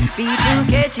party. People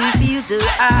get you feel the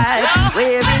eye.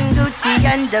 Wearing Gucci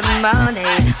and the money.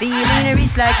 Feeling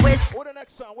rich like West.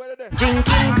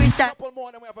 Drinking crystal.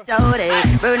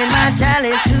 Burning my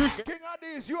chalice to the King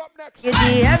Addies, you up next. Get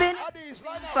the having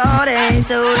party.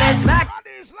 So let's rock.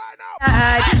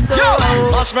 Yo,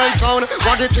 Bashman sound.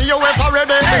 Waggy T you ever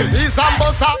ready? He's a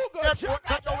boss.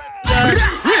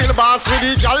 Real boss with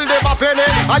the girl them a penny.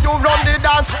 And you run the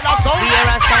dance with a song. There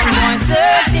are someone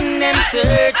searching, them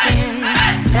searching.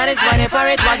 That is why they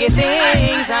parrot Waggy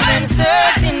things. And them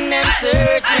searching,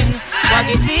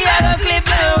 Waggy T I go clip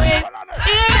away.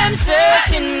 Hear them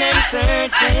searching,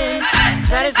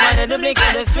 That is why they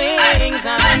duplicate the swings.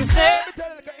 And them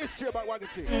searching.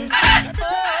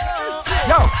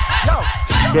 Yo.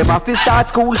 Them have to start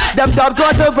school, them jobs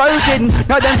was working.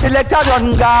 Now them select a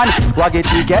run gun. Waggy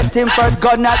T get him first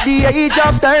gun at the age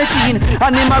of 13.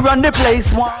 And him a run the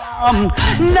place warm.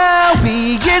 Now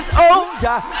he is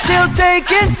older, still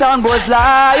taking someone's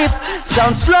life.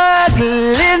 Some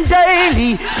struggling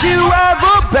daily to have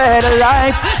a better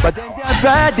life. But then they're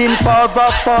riding for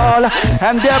a fall,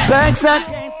 and their backs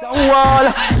against the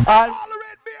wall.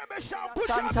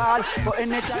 Stand tall, but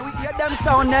anytime we hear them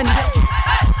sound then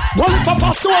one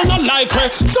for soul not like we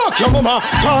suck your mama.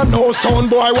 Can't no sound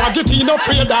boy, what get in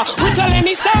afraid that we tell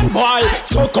any sound boy.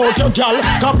 Suck out your girl,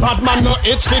 got bad man no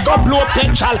itch, we go blow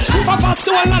petrol. For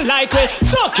soul not like we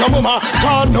suck your mama.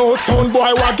 Can't no sound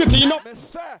boy, what get in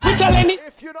we tell any.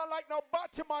 If you don't like no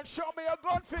Batman, show me your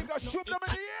gun finger, shoot them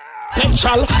in the air.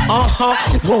 Petrol,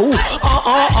 whoa,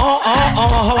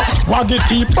 Waggy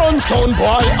T bun sound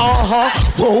boy,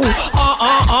 whoa,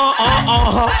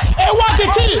 hey Waggy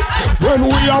T, when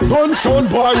we are bun sound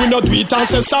boy, we not do it and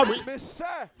say sorry.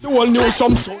 You all knew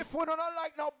some sound. If we don't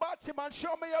like no Batman,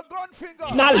 show me your gun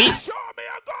finger. Nally. Show me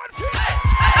your gun finger.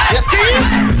 You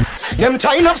see, them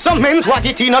tying up some men's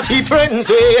Waggy T not keep friends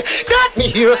with. Got me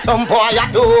hear some boy I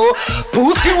do.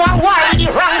 Pussy one why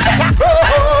the wrong set up.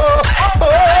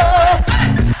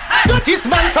 Got this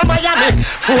man from Miami,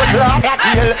 Fort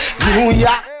Lauderdale, New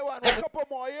York.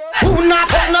 Who not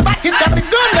fuck nobody, somebody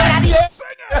gun down here.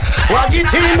 Waggy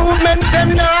T movements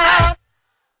them now.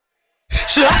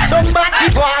 Shot somebody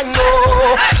boy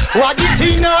no. Waggy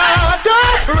T not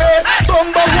afraid.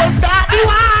 Bumbo will start the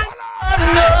one.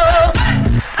 No.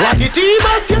 Waggy T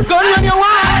must your gun when you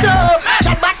want to.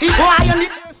 Shot body boy on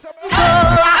it.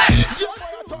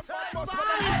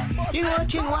 You know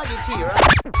King Waggy T,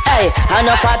 right? Hey,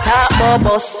 enough a talk about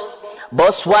bus.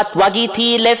 Bus what Waggy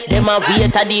T left them a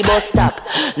wait at the bus stop.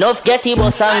 Nuff get the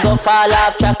bus and go fall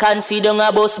off track and see down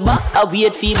a bus back. A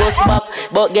wait for bus back.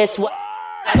 But guess what?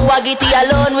 Waggy T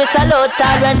alone we salute.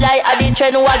 When like at the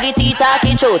trend Waggy T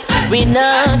talking truth. We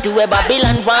nah do a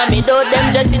Babylon want me do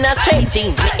them just in a straight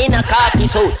jeans. Me in a khaki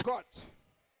suit.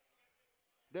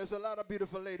 There's a lot of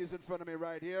beautiful ladies in front of me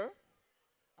right here.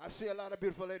 I see a lot of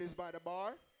beautiful ladies by the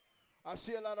bar. I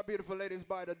see a lot of beautiful ladies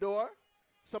by the door.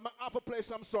 So I'm going to play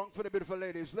some song for the beautiful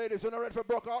ladies. Ladies, you not ready for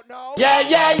broke out now? Yeah.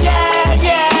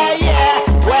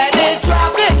 When the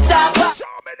traffic stop. Show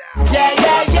me that.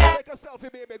 Yeah. Take a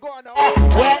selfie, baby. Go on now.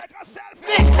 When Take a selfie.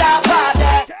 big stop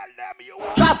there. Tell them you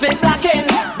want. Traffic blocking.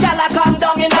 Y'all come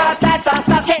down in our tights and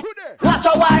stocking. Watch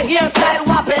our hairstyle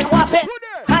whopping.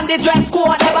 And the dress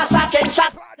code never slacking.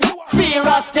 Shot.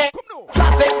 Serious thing.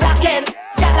 Traffic blocking.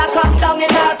 Y'all come down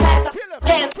in our tights and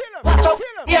stocking. Watch our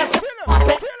hairstyle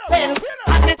whopping.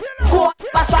 And the dress code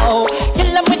never slacking.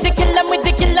 Kill 'em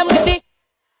with the.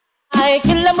 I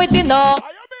kill 'em with the no.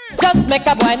 Just make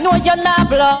a boy know you're not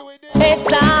blow. It's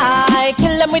I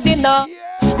kill 'em with the no.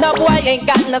 No boy ain't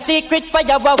got no secret for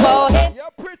your wow.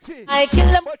 You're pretty. I kill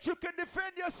 'em, but you can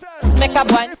defend yourself. Make a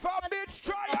boy. If a bitch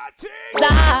try a thing.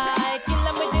 I kill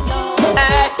 'em with the no.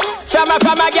 From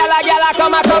a gala,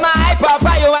 come hype up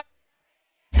for you.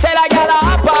 Tell a gala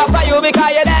up for you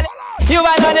because you're dead. You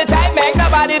ain't on the time, make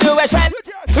nobody do a shit.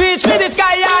 Reach for the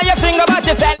sky and you sing about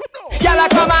yourself. Gala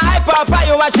come hype up for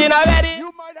you, and she not ready.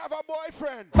 You might have a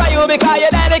boyfriend. For you because you're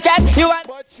dedicated. You want.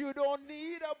 But you don't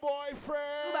need a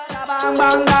boyfriend. Bang,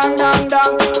 bang, dang, dang,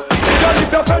 dang. Just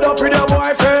if you're fed up with your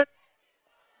boyfriend.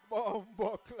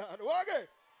 Bombo clan. Okay.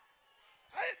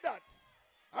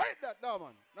 I hate that. No,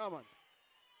 man.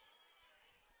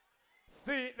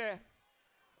 See it there.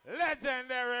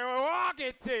 Legendary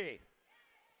Waggy T.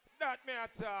 That me a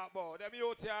talk about. Them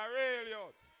youth are real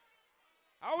youth.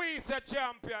 And we say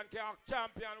champion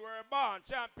where born.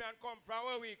 Champion come from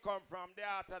where we come from. The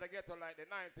heart of the ghetto like the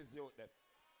 90s youth them.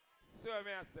 So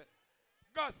me I say,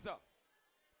 Gossa,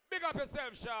 big up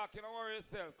yourself, Shark. You don't worry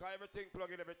yourself. Cause everything plug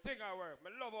in, everything I work.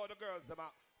 Me love all the girls them are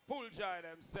full joy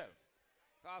themselves.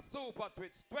 Cause Super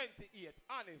Twitch 28th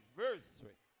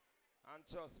anniversary. And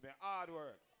trust me, hard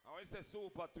work. And when you say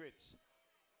Super Twitch,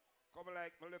 come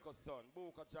like my little son,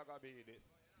 Buka Chaga be this.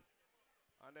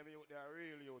 And them youth, they are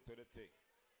real youth to the thing.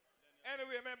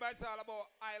 Anyway, remember it's all about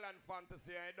Island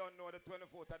Fantasy. I don't know the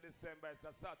 24th of December, it's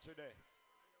a Saturday.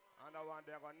 And I want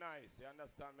they go nice, you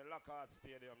understand me? Lockhart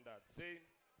Stadium that. See?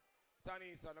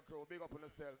 Tanis and the crew, big up on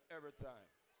yourself every time.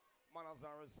 Manners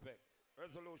and respect.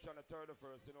 Resolution the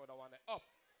 31st, you know the one they up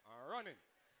and running.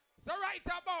 So right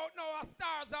about now,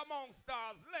 stars amongst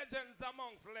stars, legends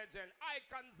amongst legends,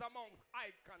 icons amongst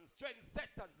icons,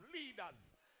 trendsetters, leaders.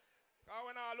 And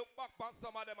when I look back on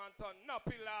some of them and turn, no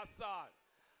pillar assault.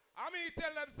 I mean,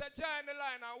 tell them, say, join the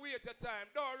line and wait your time.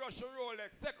 Don't rush your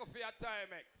Rolex, second for your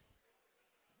Timex.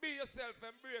 Be yourself,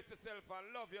 embrace yourself,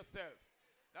 and love yourself.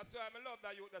 That's why I love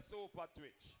that you, the Super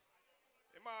Twitch.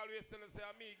 I'm always telling say,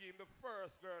 me give him the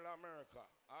first girl in America,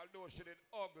 although she did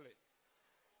ugly.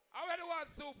 I really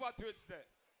want Super Twitch there.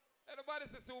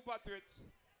 Anybody say Super Twitch?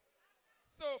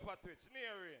 Super Twitch,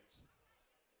 near range.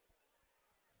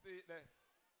 See it there?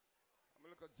 I'm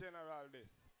going to look at general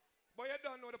this. But you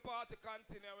don't know the party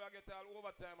continue. We get all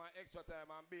overtime and extra time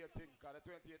and be a thing for the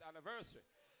 28th anniversary.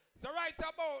 So right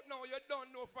about now, you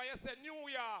don't know for you say New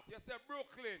York, you say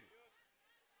Brooklyn.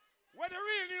 Where the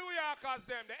real New Yorkers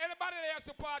them? Anybody that has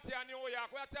to party in New York,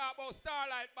 we are talking about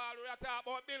Starlight Ballroom, we are talking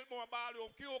about Biltmore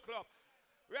Ballroom, Q Club.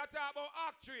 We are talking about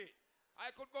Archery.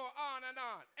 I could go on and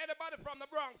on. Anybody from the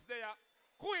Bronx there?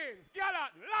 Queens,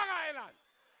 Gallatin, Long Island.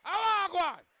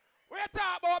 Awagwan. We are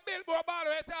talking about Biltmore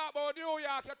Ballroom, we are talking about New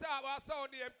York, we are talking about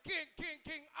sound name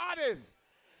King Addies.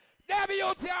 Them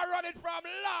youths are running from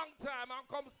long time and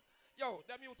comes. Yo,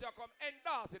 them youths are come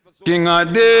endorse it for so King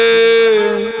Addies.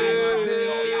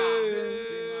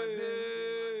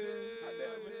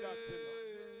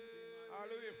 All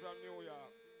the way from New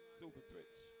York, Super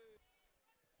Twitch.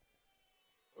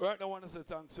 Right now, I want to say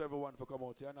thanks to everyone for coming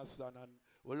out. You understand? And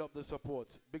we love the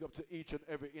support. Big up to each and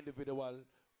every individual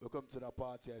who come to the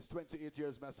party. It's 28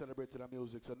 years I celebrating the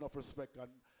music, so enough respect and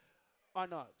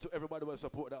honor to everybody who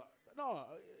support that. No,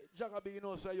 Jagabi, you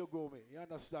know, so you go me. You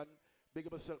understand? Big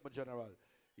up yourself, my general.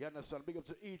 You understand? Big up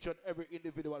to each and every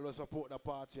individual who support the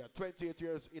party. 28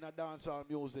 years in a dancehall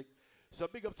music. So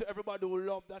big up to everybody who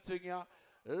love that thing here.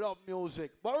 Love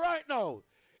music. But right now,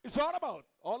 it's all about,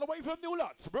 all the way from New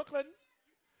Lots, Brooklyn,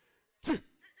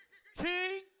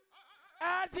 King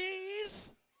Addies,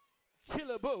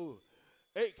 Killer Boo,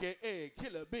 a.k.a.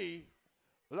 Killer B,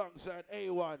 alongside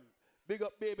A1. Big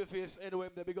up Babyface, anyway,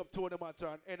 they big up Tony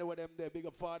Matan, anyway, them there, big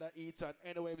up Father Ethan,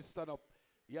 anyway, stand up.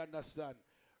 You understand?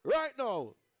 Right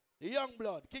now, the young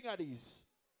blood, King Addies.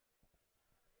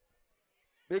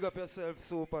 Big up yourself,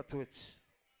 Super Twitch.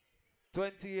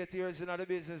 28 years in the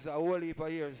business, a whole heap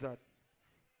of years that.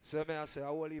 So may I say, a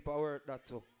whole heap of work that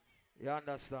too. You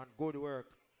understand? Good work.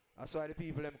 That's why the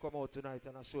people them come out tonight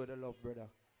and I show the love, brother.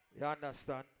 You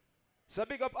understand? So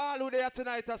big up all who there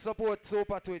tonight to support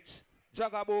Super Twitch.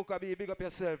 Jagaboka B, big up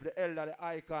yourself, the elder, the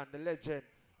icon, the legend.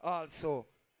 Also,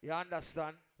 you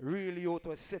understand? Really youth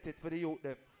was set it for the youth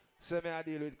them. So may I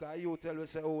deal with, because youth tell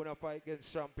us, oh, we fight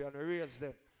against champion, raise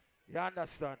them. You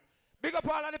understand? Big up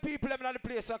all of the people them in the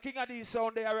place. So King Addies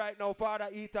sound there right now, Father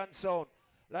Ethan sound.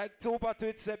 Like Super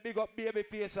Twitch said, big up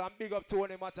Babyface and big up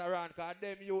Tony Mataran, because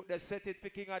them youth, they set it for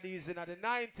King Addies in the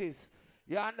 90s.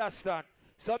 You understand?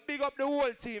 So big up the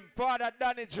whole team, Father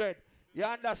Danny Dread. You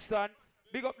understand?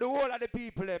 Big up the whole of the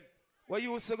people them. We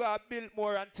used to go to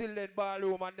Biltmore until then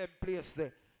ballroom and them place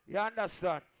there. You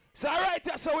understand? So right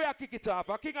here, so we are kick it off.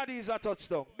 A King Addies a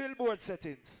touchdown. Billboard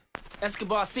settings.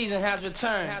 Escobar season has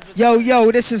returned. Yo,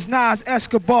 this is Nas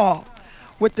Escobar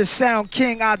with the Sound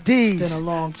King Addies,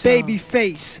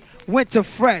 Babyface, Winter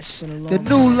Fresh, the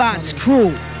New Lots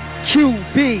crew,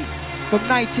 QB, from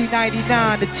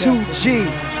 1999 to 2G.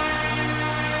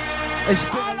 It's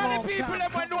been a long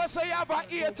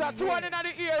time.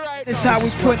 This is how we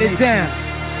put it down.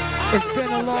 It's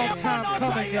been a long time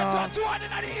coming, y'all.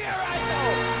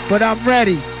 But I'm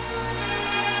ready.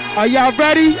 Are y'all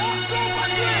ready?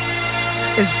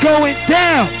 It's going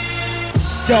down.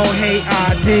 Don't hate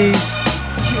Addies.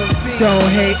 Don't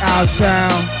hate our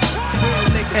sound.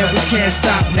 And we can't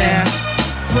stop now.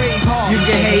 You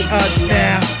can hate us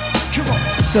now.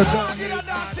 So don't hate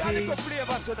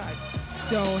Addies.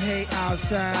 Don't hate our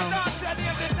sound.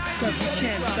 Cause we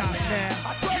can't stop now.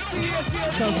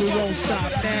 Cause we won't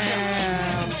stop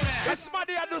now. If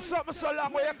somebody do something so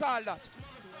long, what you call that?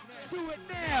 Do it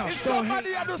now. If somebody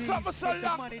do something so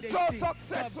long, so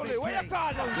successfully, what you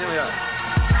call that? Yeah.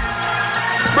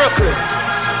 Brooklyn.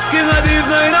 King Addies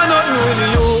ain't nothing with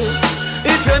you.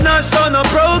 If you're not showing no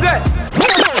progress.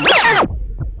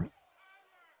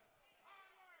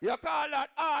 You call that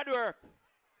hard work.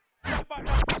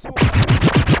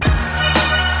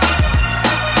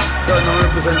 Don't know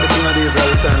represent the King Addies all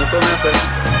the time. That's what I say.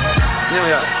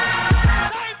 Yeah.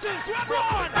 90s, we're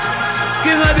on.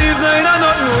 King Addies ain't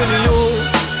nothing with you.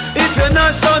 If you're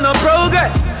not showing no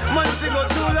progress, man, if you go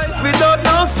through life without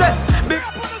no stress, big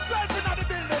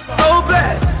so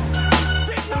blessed.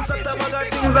 Them shut up other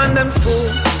things and them school.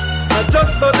 Not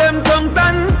just so them tongue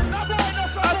tan. A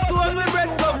stone where bread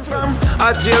come from.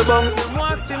 A jail bum. Them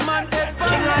want see man head.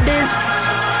 King Addies.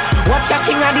 Watch a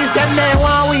King Addies, them men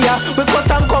want we are. We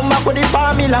cut and come back with the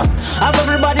formula. Have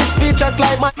everybody speechless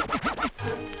like my.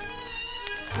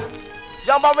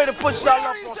 Y'all about ready to put y'all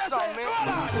up on something,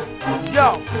 man.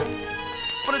 Yo,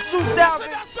 for the 2000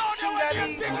 King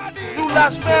Addies, New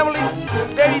Lots family,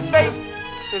 Babyface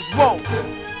is Whoa.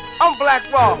 I'm Black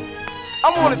Raw.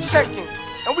 I'm on the check-in,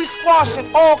 and we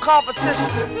squashing all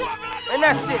competition. And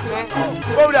that's it, man.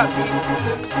 Word up,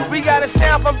 B. We got a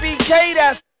sound from BK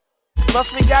that's.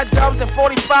 Plus we got dubs and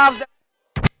 45s that.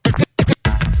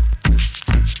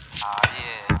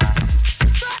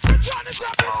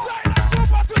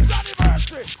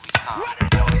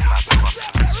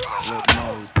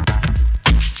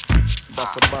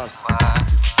 Bust a bus.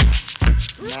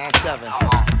 9-7.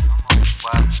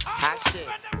 Hot shit.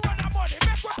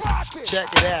 Check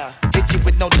it out. Hit you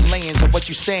with no delayings of what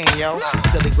you saying, yo.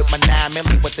 Silly with my 9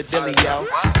 milli with the dilly, yo.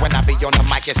 When I be on the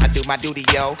mic, yes, I do my duty,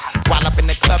 yo. While up in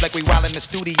the club like we while in the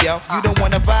studio. You don't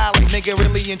wanna violate, nigga,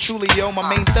 really and truly, yo. My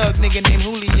main thug, nigga named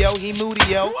Julio, he moody,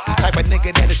 yo. Type of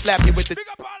nigga that'll slap you with the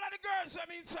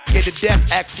get the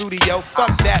death act fruity, yo.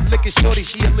 Fuck that, look at shorty,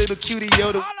 she a little cutie, yo.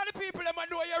 All of the people that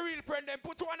know your real friend, then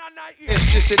put one on that ear. It's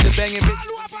just in the banging bitch.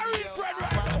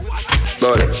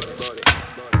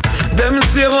 Them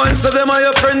same ones, so them are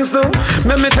your friends too.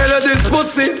 Let me tell you this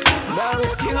pussy. King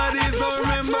Addies don't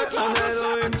remember, and I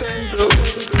don't intend to.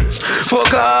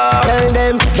 Fuck off. Tell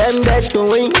them dead to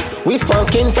win. We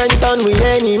fucking friend turn we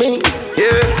enemy.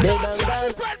 Yeah.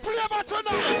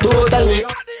 Totally.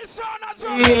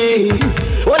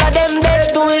 All of them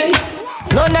dead to win.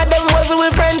 None of them was we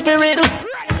friend for real.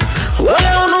 All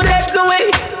I know dead to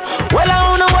win. All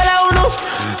I know.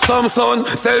 Some son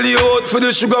sell you out for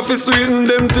the sugar for sweeten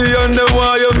them tea and them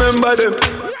why you remember them.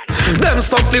 Them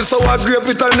suck this sour grape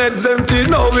with an exempty.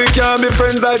 Now we can't be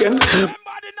friends again.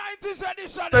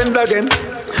 Friends again.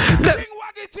 Them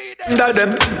that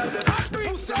them.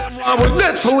 I was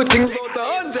dead for things out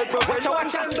the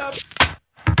 100%.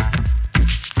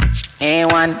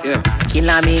 A1, yeah.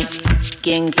 Killer me,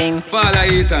 King. Father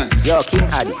Ethan. Yo, King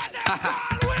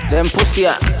Addies. Them pussy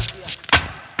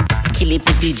kill it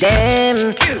pussy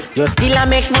them. You still a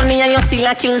make money and you still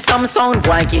a kill some sound.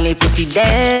 Why kill it pussy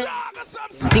them?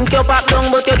 Think you pop down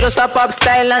but you just a pop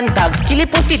style and tags. Kill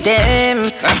it pussy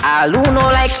them. All who know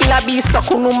like killer be suck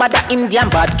who no matter Indian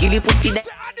bad. Kill it pussy them.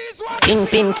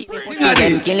 Kingpin kill it pussy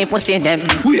them. Kill it pussy them.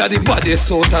 We are the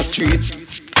baddest out of street.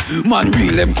 Man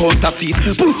real them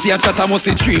counterfeit. Pussy a chatter must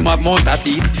a dream of mount at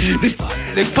it.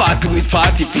 The fat with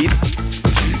 40 feet.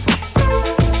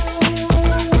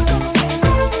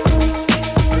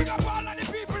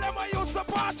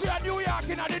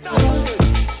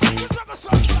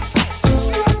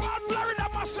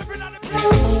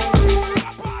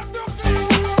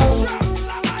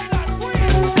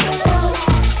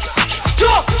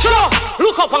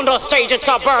 Look up on the stage, it's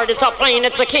a bird, it's a plane,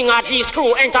 it's a King Addies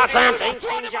crew, entertainment.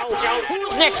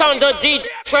 Who's next on the DJ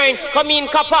train? Come in,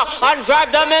 Kappa, and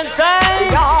drive them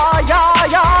insane.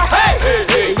 Yeah, hey,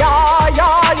 hey,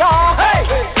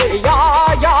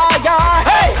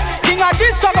 King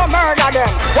Addies so go murder them.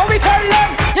 What we tell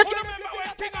them? Yes.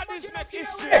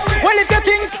 Well, if you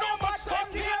think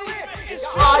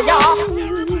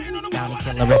Down to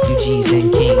kill the refugees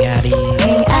and King Addies.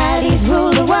 King Addies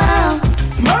rule the world.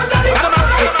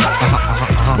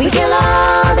 We kill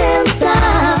all them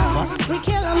sounds. We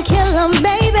kill them,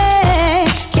 baby.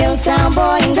 Kill sound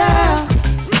boy and girl.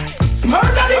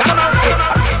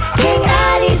 King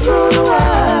Addies rule the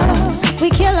world. We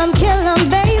kill them,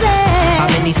 baby. How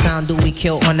many sound do we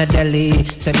kill on the deli?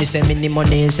 Send me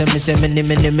money, send me.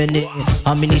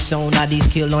 How many sound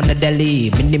Addies kill on the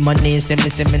deli? Many money, send me.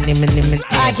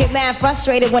 I get mad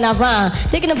frustrated when I rhyme.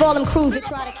 Thinking of all them crews that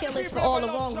try to kill us for all the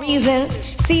wrong reasons.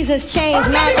 Seasons change,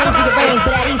 mad things be deranged,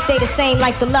 but Addies stay the same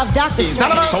like the love doctor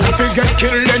strain. So if you get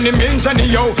killed, any means any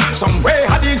yo. Some way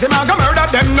Addies him gonna murder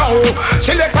them now.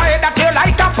 Select quiet that you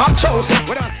like a pop show.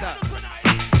 What else that?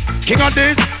 King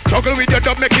Addies, juggle with your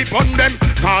dub, make it on them.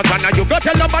 Cause I know you got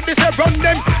tell nobody say run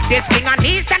them. This King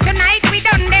Addies and tonight we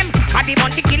done them. I the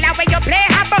bounty killer where you play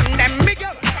upon them.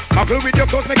 Juggle with your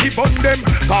clothes, make it on them.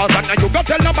 Cause I know you got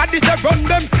tell nobody say run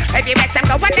them. If you make some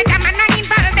go on the time and not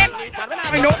involve them.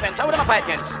 I know. How would I fight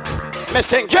against?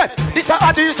 Messenger, this is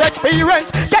Addies experience.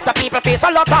 Get the people face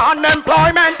a lot of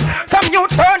unemployment. Some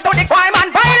youth turn to the crime and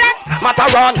violence. Matter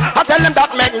on, I tell them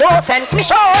that make no sense, me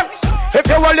sure. If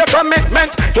you will your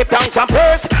commitment, give thanks and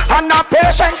praise and not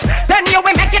patience, then you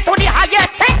will make it to the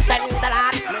highest sense. Then the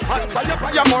land.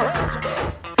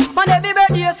 Man, every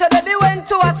birthday, so baby went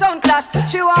to a sound clash.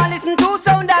 She want listen to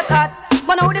sound that hot.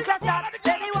 Man, how the class start?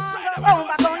 Baby want go round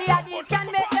back on the Addies can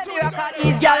make the miracle.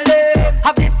 These gyal they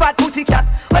have this fat pussy cat.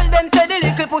 Well, them say the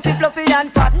little pussy fluffy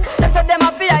and fat. Them say them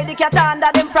have to hide the cat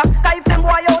under them frock. Cause if them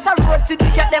boy out a road to the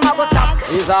cat, them a go stop.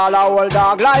 It's all a old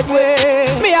dog like way.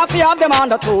 Me have to have them on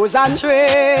the toes and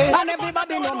tray. And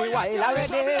everybody know me while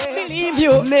already. Believe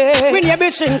you me. When you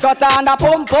be shrink cut on the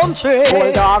pump tray.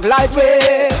 Old dog like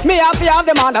way. Me have to have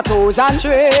them on the toes and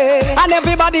tray. And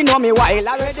everybody know me while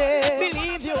already.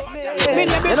 Believe you me. When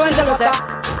you be shrink cut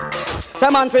on.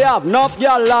 Some man fi have enough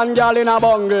gyal and gyal in a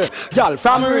bungle. Gyal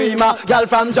from Rima, gyal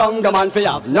from Jungle. Man fi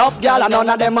have enough gyal and none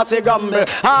of them must grumble.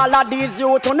 All of these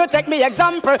youth wanna take me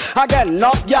example. Again,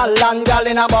 enough gyal and gyal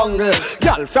in a bungle.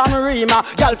 Gyal from Rima,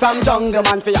 gyal from Jungle.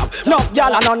 Man fi have enough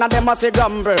gyal and none of them must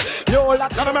grumble. You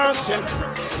lot of mercy.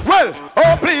 Well,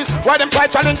 oh please, why them try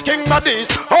challenge King Addies?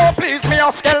 Oh please, me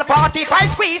a scale party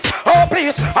fight squeeze. Oh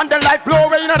please, and the light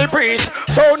blowing on the breeze.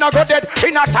 So now go dead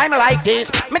in a time like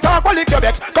this. Me talk only your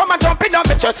vex, come and jump in on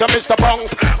me chest, so Mr. Punk.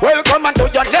 Welcome and do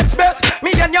your next best.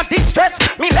 Me and your distress,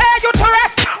 me lay you to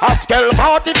rest. A scale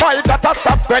party fight that a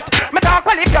stop threat. Me talk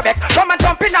only your vex, come and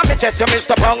jump in on me chest, so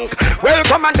Mr. Punk.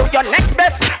 Welcome and do your next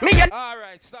best. Me and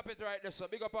alright, stop it right there, so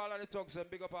big up all of the thugs and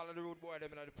big up all of the rude boy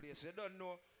them in the place. You don't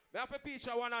know. Me have to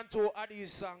feature 1 and 2 Addies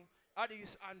song,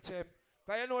 Addies anthem.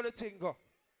 Cause you know the thing go.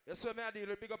 You see me I deal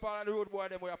with big up all of the road boy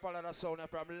them where I follow the sound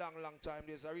from long time.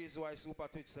 There's a reason why Super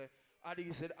Twitch say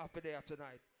Addies said after there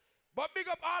tonight. But big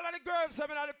up all of the girls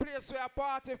them in the place where I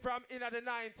party from in the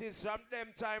 90s, from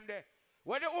them time there.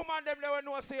 When the woman them they will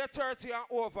know say you're 30 and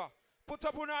over. Put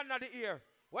up one hand in the ear.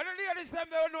 When the ladies them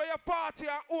they will know you're 40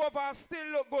 and over and still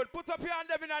look good. Put up your hand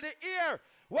them in the ear.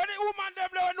 When the woman them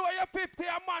they will know you're 50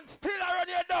 and man still around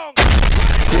your down.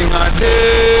 King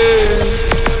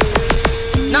Addies.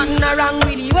 Nothing wrong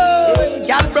with the world.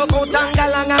 Y'all broke out and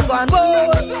galang and go and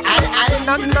bowl.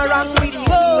 Nothing wrong with the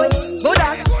world.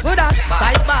 Good as,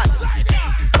 tight bad.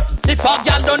 If a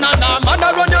girl done a man, man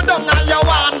run you down and you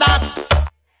want that.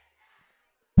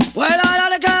 Well, all of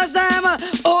the girls them,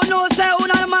 oh no, say who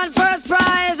not the man first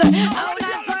prize. I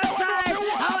want first prize.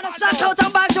 I want to shout out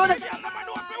and back to the.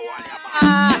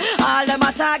 All them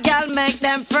attack girl make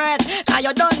them fret. Cause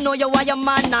you don't know you are your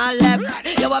man and left.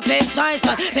 You a pimp choice,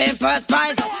 pimp first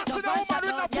prize. You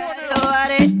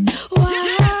are it,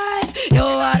 wife. You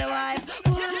are the wife,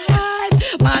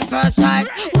 man first strike,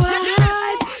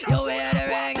 wife. You wear the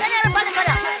ring.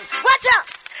 Watch out!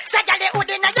 Say the hood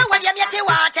in you want you make you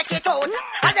want take it out.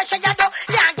 And the say you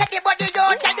can't get the body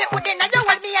out. Say the hood in you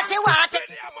want me you want it.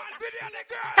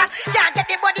 Can't get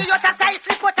the body out of size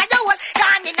slip out of you want.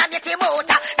 Can't in a make him out.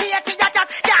 The you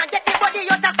just can't get the body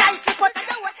out of size slip out of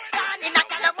you want. Can't in a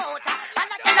get him out. And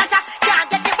the tell us can't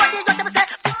get the body out of say.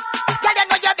 Girl you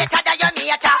know you better than your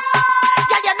mate.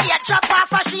 Girl you mate drop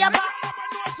off a shape.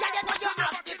 Girl you know you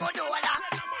have the good order.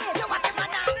 You want the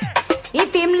man.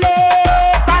 If him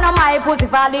late, I know my pussy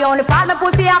fall. The only fall my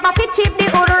pussy have a fit chip. The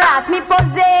good ass me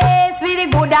possess with the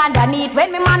good underneath.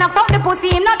 When me man a fuck the pussy,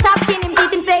 him not tapping him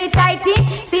teeth. Him say it's tighty.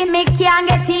 See me can't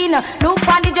get in. Look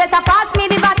on the dress, I pass me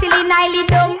the Vaseline. I lay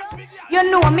down. You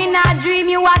know me not dream.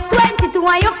 You are 22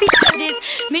 and you feel this.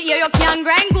 Me hear you can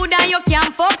grind good and you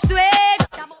can fuck sweat.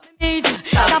 Stop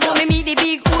me meet the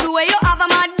big hood where you have a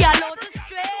mad gal out the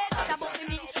straight. Stop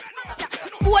me meet.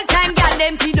 Whole time gal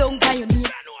them see down can you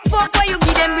need. Fuck why you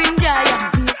give them bring joy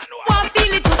and good. Want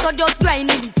feel it too, so just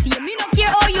grind in the same. Me no care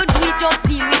how you do it, just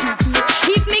deal with me please.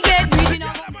 If me get breathing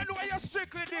out,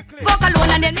 fuck alone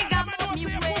and then me got me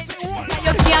way.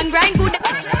 You can grind good.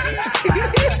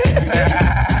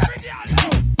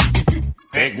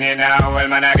 Pick me now, well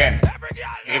man again.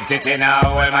 If titty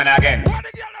now, well man again.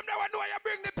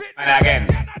 Man again.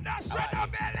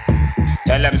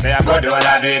 Tell them say I go do all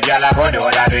I do it, girl I go do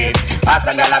all I do it. Pass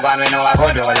and girl I go and me know I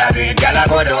go do all I do it. Girl I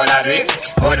go do all I do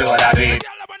it, go do all I do it.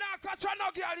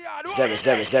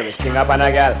 Davis, bring up on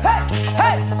a girl.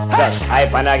 Just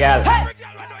hype on a girl.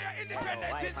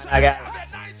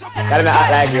 Tell me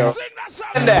act like you.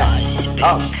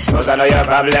 Oh, those I know your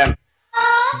problem.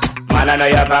 Man I know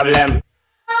your problem.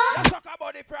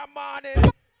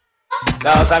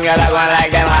 So some girl I go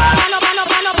like them.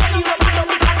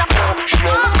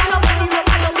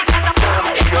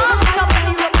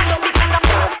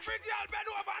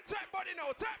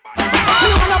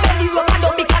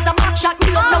 Because a back shot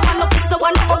me up, no one no kiss, no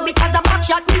one no hug because a back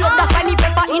shot me up. That's why me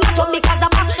prefer in a club because a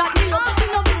back shot me up.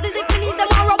 You know business if you need them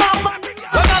or rub up.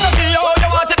 We're gonna see you all you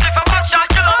want it if a back shot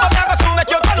you know. But never soon make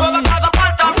you turn over because a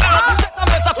phantom me up. Just a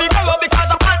mess of figure up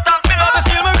because a phantom me up. You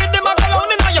feel me with the man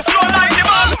around and now you flow like the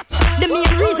man. The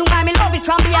main reason why me love it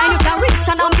from behind you can reach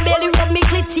and on me belly rub me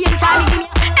clit same time. Give me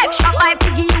extra vibe to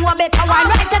give you a better wine.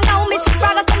 Right now, Mrs.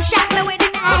 Brother come shot me with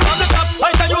the knife. From the top, I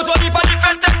can use one for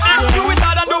defense technique. Do it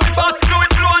hard and do it fast, do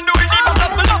it slow and do it deep.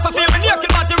 Because me love to feel me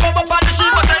naked, but the rub up on the sheet.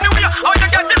 But anyway, how you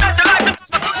get it better like me?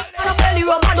 No belly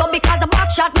rub up because a back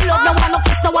shot me love. No one no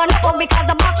kiss, no one no hug because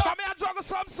a back shot.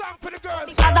 Some song for the girls.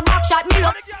 Because a back shot me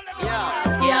love.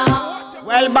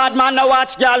 Well, bad man, no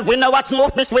watch, girl. We no watch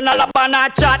smoke, miss, we no lap on a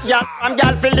chat, girl. I'm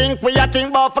girl feeling, we a think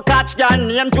about for catch, girl.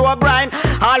 Name Joe Bryan,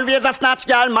 always a snatch,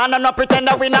 girl. Man, I no pretend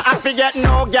that we no have to get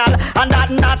no, girl. And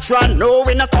that natural, no,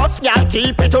 we no toss, girl.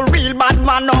 Keep it a real bad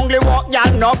man, only walk, girl.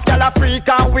 Enough, girl, a freak,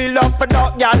 and we love for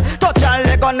dog, girl. Touch your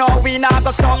leg, or no, we not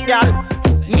go stop, girl.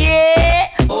 Yeah,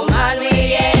 oh man,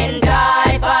 we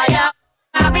enjoy fire.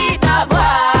 Happy stop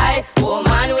boy. Oh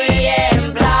man, we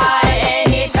employ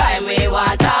anytime we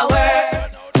want a word.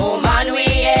 Oh man, we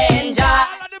enjoy.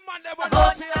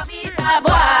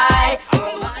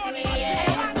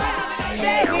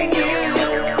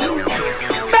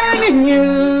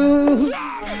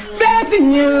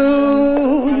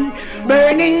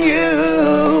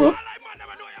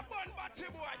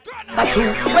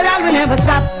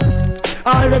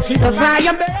 Always keep the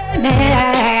fire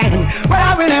burning. Well,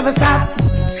 I will never stop.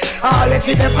 Always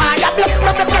keep the fire burning.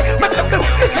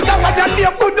 Listen, now I don't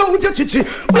need blood out your chichi,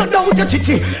 blood out your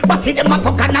chichi. But if them a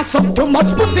fuck and a suck too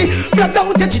much pussy, blood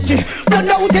out your chichi, blood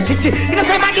out your chichi. You know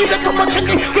say man leave it too much in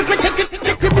it, you can take it,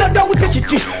 blood out your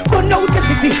chichi, blood out your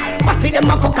sissy. But if them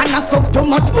a fuck and a suck too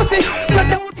much pussy,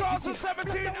 blood out your chichi.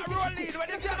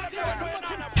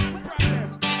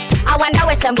 I wonder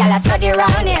where some gyal study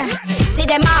round here. See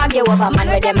them argue over man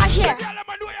where them a share.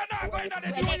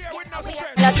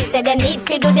 No, she said they need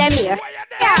to do them here.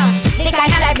 Yeah, the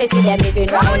kind of life we see them living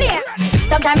round here.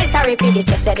 Sometimes it's sorry for this,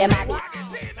 just where them a be.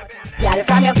 Gyal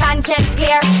from your conscience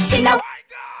clear. See now,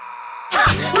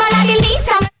 man I release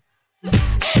some.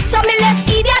 So me left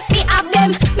idiot fi have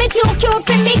them. Me too cute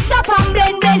fi mix up and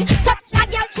blend. So a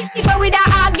girl chick go with a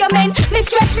argument. Me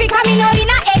stress free cause me know in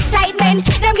a excitement.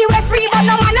 Them give a free but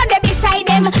no man no dey beside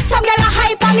them. Some girl a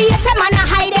hype and me yes a man a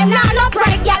hide them. Nah no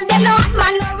pride girl them no hot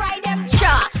man no ride them.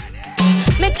 Sure.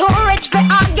 Me too rich fi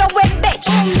argue with bitch.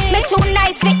 Me too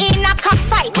nice fi in a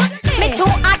cockfight. Me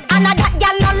too hot and a that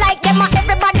girl no like them.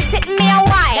 Everybody sit me a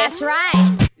while. That's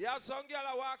right. Yeah, some girl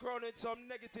a walk around with some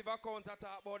negative account to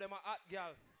talk about them a hot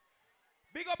girl.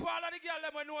 Big up all of the girl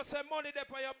them know some money there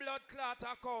for your blood clot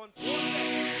account.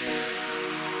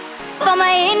 For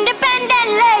my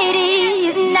independent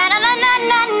ladies, na na na na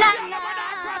na na.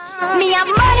 Me have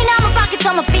money in my pocket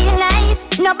so me feel nice.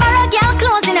 No borrow girl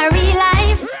clothes in a real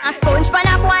life. A sponge pan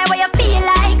a boy where you feel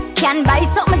like. Can buy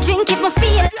something drink if me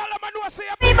feel.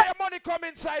 Money come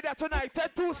inside there tonight.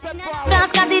 Take 2 steps forward.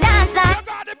 Dance cause you dance like. You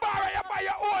got the bar and you buy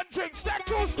your own drinks. Take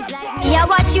 2 steps forward. Me I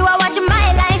watch you, I watch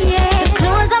my life. Yeah. The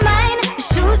clothes are mine, the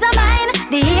shoes are mine,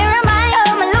 the hair are mine.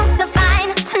 Oh, my looks are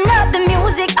fine. Turn up the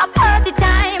music, a party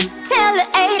time. Tell the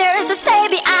haters to stay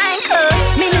behind.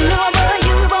 Cause me no know about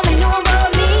you, but me know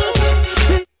about me.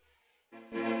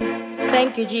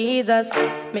 Thank you, Jesus.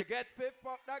 Me get fit,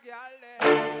 fuck that girl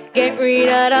there. Get rid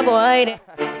of the boy there.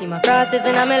 He my crosses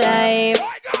in my life.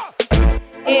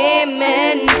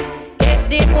 Amen. Get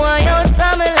the boy out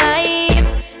of my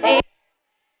life.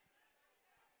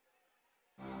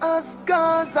 Us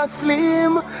girls are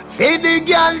slim. Feed the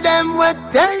girl them we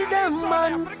tell them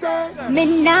man say. Me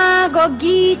nah go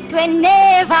get we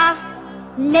never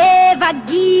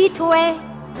get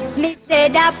we. Me say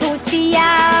that pussy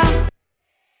ya.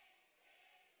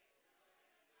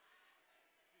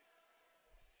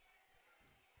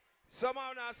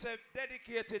 Somehow now say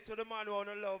dedicated to the man who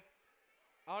wanna love.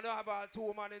 I wanna have all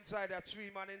 2 man inside there,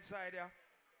 3 man inside there.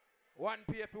 1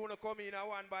 pay if you wanna come in and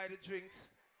 1 buy the drinks.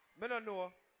 Me don't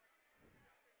know.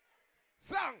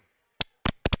 Song.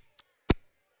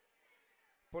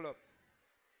 Pull up.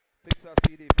 Fix our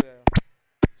CD player.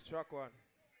 Struck 1.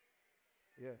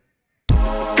 Yeah.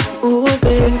 Ooh,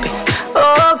 baby,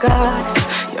 oh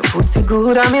God, your pussy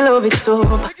good and me love it so. The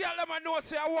girl them know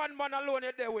say 1 man alone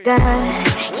is there with. 1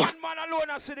 man alone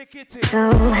I see the kitty.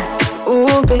 So,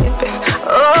 ooh, baby,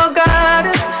 oh God,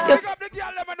 you pick up the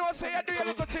girl them know say you do your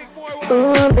little thing more.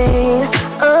 Ooh, babe,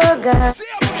 oh God,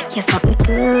 you fuck me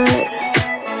good.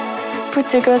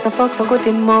 Pretty girls, the fuck so good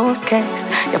in most cases.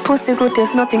 Your pussy good,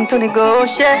 there's nothing to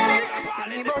negotiate.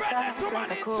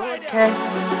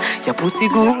 Your pussy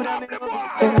good.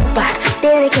 Back,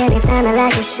 baby, can you tell me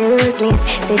like a shoes list?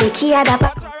 Say the key I got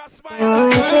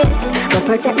one place. But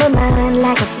protect my mind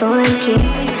like a foreign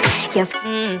kiss. You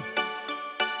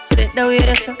sit down with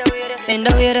us, bend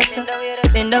down with us,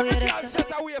 bend down with us.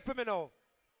 Sit away from me now.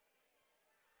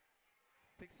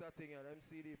 Fix that thing on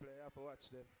MCD play. I have to watch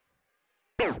them.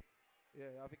 Yeah,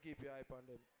 I have to keep your eye on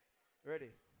them.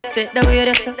 Ready? Sit down with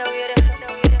us.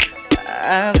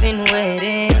 I've been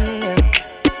waiting.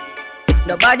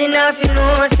 Nobody nothing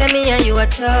know, say me and you a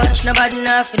touch. Nobody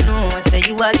nothing know, say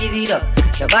you a give it up.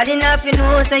 Nobody nothing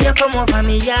know, say you come over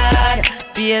me yard.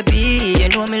 Baby, you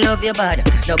know me love you bad.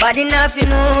 Nobody nothing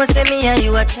know, say me and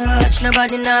you a touch.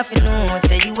 Nobody nothing know,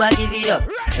 say you a give it up.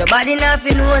 Nobody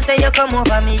nothing know, say you come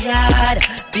over me yard.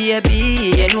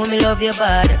 Baby, you know me love you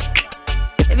bad.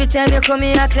 Every time you come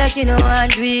here, act like you know I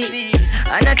do it.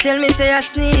 And I tell me, say I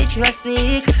sneak, you a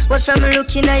sneak. But from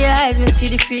looking at your eyes, me see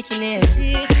the freakiness.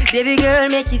 Baby girl,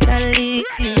 make it unleash.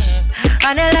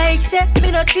 And I like, say,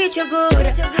 me not treat you good.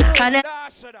 And I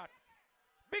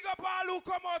big up all who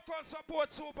come out and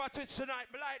support Super Twitch tonight.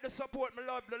 Me like the support, me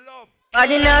love the love.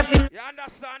 Body nothing. You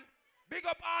understand? Big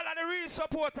up all of the real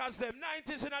supporters them.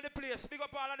 90s in the place. Big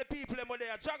up all of the people them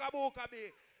there. Jagaboka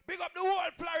Bay. Big up the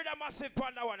whole Florida massive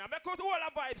panda one. I make out all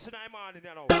the vibes in the morning, you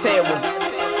know. Table.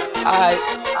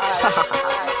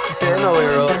 You know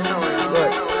we're wrong.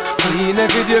 Good. Clean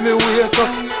every day me wake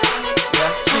up.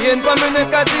 Chain for me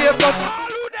neck a tape up. All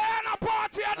who there in a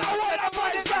party and the whole of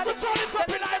vibes, we turn it up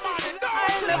in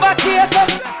wake up.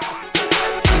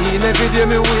 In every day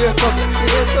me wake up.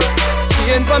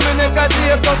 Chain for me neck a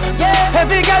take up.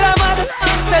 Every girl I'm mad.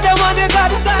 Say them on the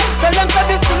God side. Tell them that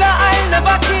this still I'll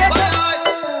never care.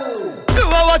 Do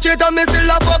I watch it and me still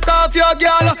a fuck off your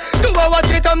girl? Do I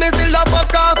watch it and me still a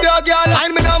fuck off your girl?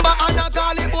 Find me number and I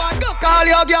call it boy. Go call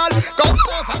your girl. Go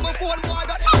from my phone boy.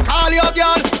 Call your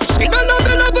girl. She don't know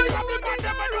the love.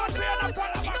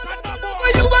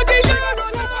 You a the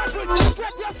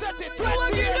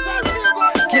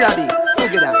Kill Addies,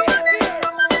 look at that.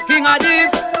 King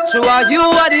Addies, show you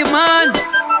are the man.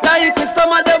 Like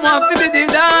some of them want to be the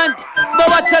dan. But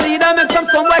watch your leader make some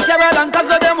boy carry along. Cause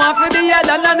of them want to be head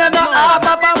and them not half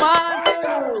of a man.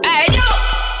 Hey yo,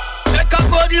 take a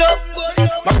good look.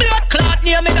 My blood clot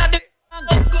near me not the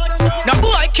no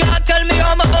boy can't tell me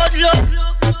how my good look.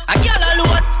 A girl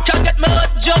alone can get me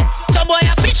hot jump. Some boy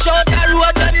a fish out the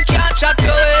road them can't chat to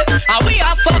it. And we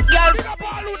a fuck girl.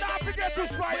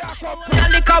 The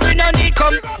liquor we no need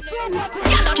come.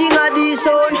 King Addies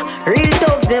sound, real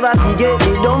tough, never forget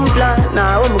the dumb plan.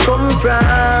 Now where me come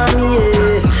from,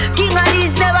 yeah. King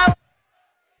Addies never.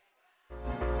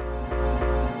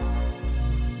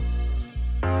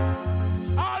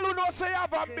 All who know say you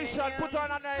have ambition, put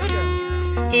on a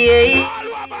knife. Yeah. All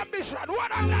who have ambition,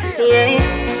 what a knife. Yeah.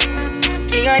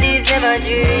 King Addies never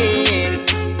dream.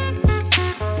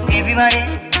 Everybody,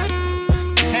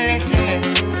 listen me.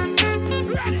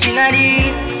 King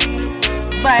Addies,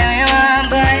 buy what you want,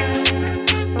 buy.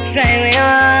 Fly where you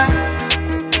want.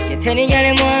 Get any girl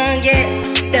you want, get.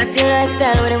 That's your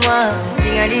lifestyle, what you want.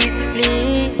 King Addies,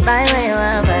 please, buy what you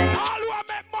want, buy. All who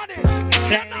make money.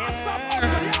 Fly where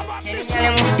you want. Any girl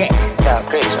you want. Yeah,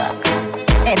 crazy man.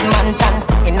 Edmonton,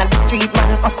 in the street man,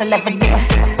 hustle every day. I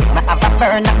have a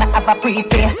burn, I have a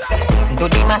prepay. Do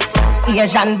the max,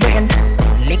 Asian brain.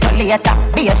 Little later,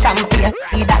 be a champagne.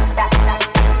 See that,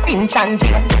 Finch and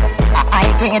Jane. A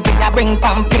high grade, we a bring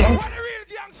pamphlet.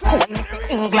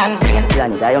 England rain.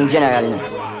 Planet, a young general.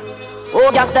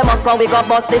 Oh, gas them up, come we go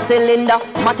bust the cylinder.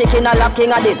 Matic in a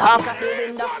locking of this half.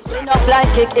 We no fly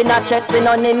kick in a chest, we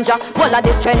no ninja. All of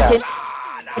this strength in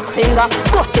its finger.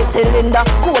 Bust the cylinder,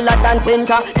 cooler than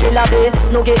winter. Killer bay,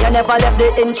 Snooki, you never left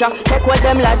the incha. Take with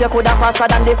them life, you coulda faster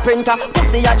than the sprinter.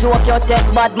 Pussy a joke, you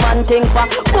take bad man thing for.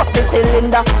 Bust the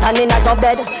cylinder, and in at your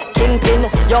bed. Kingpin,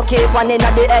 you keep one in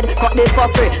at the head. Cut the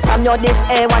fuckery, from your this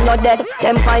air when you're dead.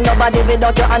 Them find nobody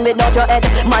without your hand, without your head.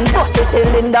 Man, bust the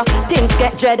cylinder, things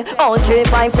get dread. All 3,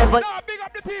 5, 7. Big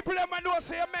up the people that know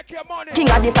say you make your money. King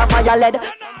Addies a fire lead.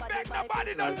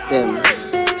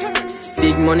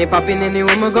 Big money popping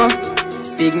anywhere we go.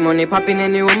 Big money popping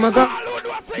anywhere we go.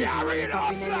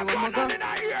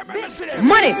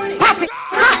 Money popping.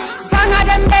 Some of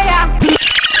them there.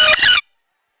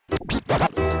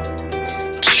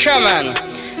 Sure man.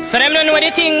 So them don't know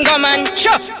the thing go man.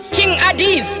 Sure. King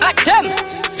Addies at them.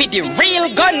 For the real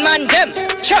gunman them.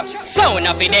 Sure. Sound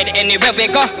of it dead anywhere we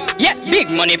go. Yeah. Big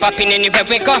money popping anywhere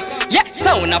we go. Yeah.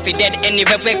 Sound of it dead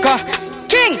anywhere we go.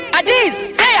 King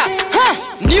Addies there. Huh.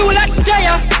 New lads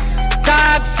there.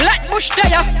 Dog Flatbush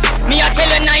there. Me a tell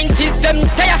you 90s them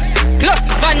there. Plus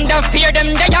Vanda fear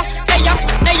them there.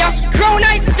 Crown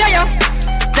Ice there.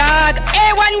 Dog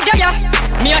A1 there.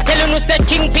 Me a tell you no said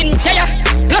Kingpin there.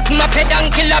 Plus my ped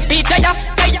and killer beat there.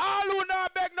 All who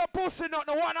not beg no pussy not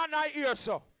no one and I hear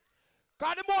so.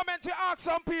 Cause the moment you ask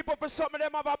some people for some of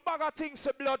them have a bag of things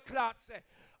to blood clots say.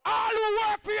 All who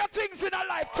work for your things in a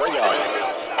life.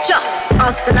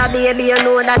 Hustle a baby, you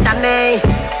know that I may.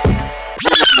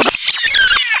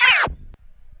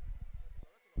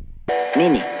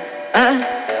 Mini.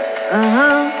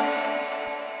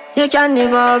 You can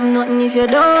never have nothing if you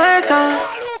don't work hard.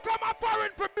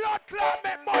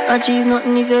 Achieve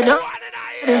nothing if you don't.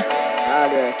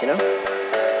 Hard work, you know.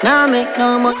 Now make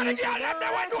no money.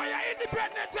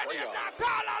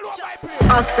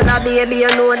 Hustle a baby, you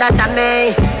know that I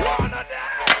may.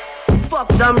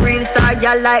 Fuck some real star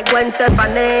girl like Gwen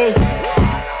Stefani.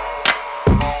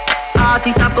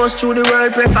 Artists across through the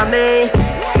world pray for me.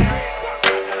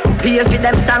 Pay for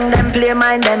them song, them play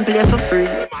mine, them play for free.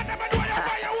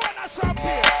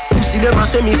 Pussy them a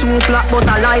say me too flat, but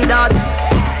I lie that.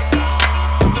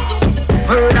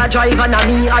 Heard a driver and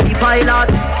me a the pilot.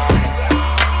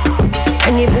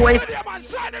 Any boy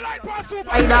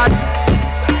like that.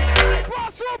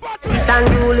 This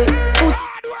unruly.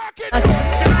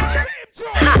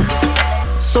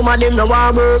 Some of them no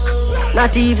want work,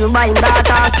 not even buying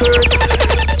data skirt.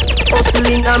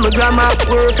 Hustling and my grandma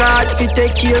work hard to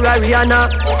take care of Rihanna.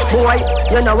 Boy,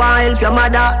 you know why help your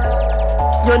mother.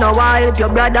 You know why help your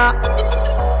brother.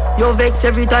 You vex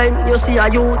every time you see a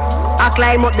youth. I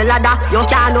climb up the ladder. You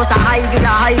can't know a high girl, a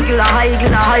high girl, a high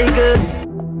girl, a high girl.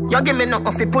 You give me no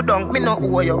off put down, me no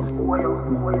owe you.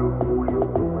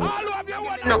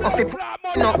 No off me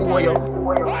no owe you.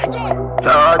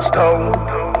 Touchdown,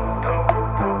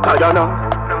 Guyana.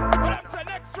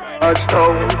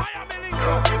 Touchdown,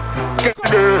 get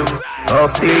them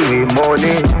off the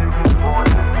money.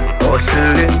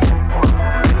 Hustling,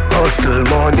 hustle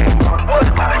money.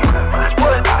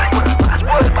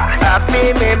 I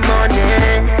feel me money.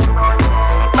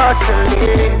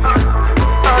 Hustling,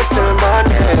 hustle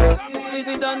money.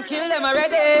 We done kill them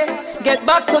already. Get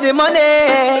back to the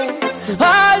money.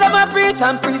 All them a preach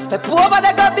and preach. Step over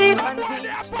they go beat and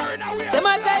teach. Them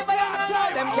a type of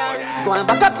them can't reach. Go and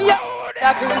back up here.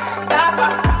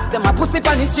 Them a pussy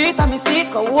on the street and me see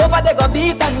it. Go over they go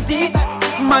beat and teach.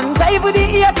 Man drive with the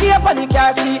ear tape on the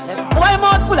car seat. Boy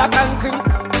mouth full of concrete.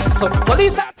 So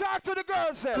police talk to the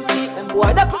girls. See them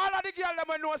boy that all of the girls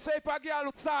them know say if a girl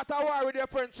would start a war with your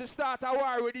friends, she start a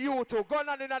war with you too. Gun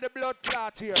on in the blood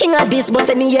clot here. King Addies, boss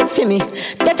any yet for me.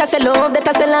 That I say love, that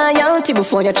I say loyalty.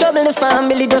 Before you trouble the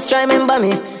family, just try remember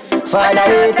me. Father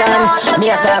Satan, me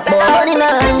a talk about money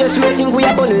now. Just me think we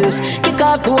are police. Kick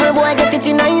off the whole boy, get it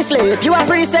in a sleep. You a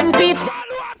priest and Pete's.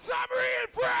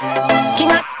 King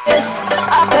Addies,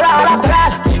 after all.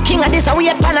 King Addies, a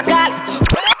weird pan a call.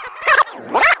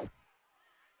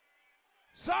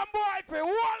 Some boy fi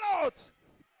wall out.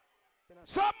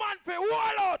 Some man fi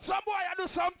wall out. Some boy a do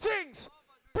some things.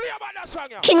 Play about that song,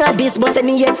 yeah. King Addies, boss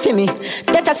any yet for me.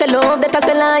 That I say love, that I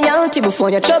say loyalty. Before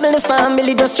you trouble the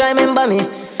family, just try remember me.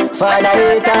 Father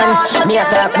Satan, me a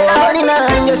talk about money now.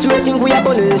 Just me think we are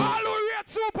police.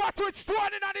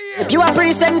 If you are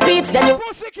priest and Pete's, then you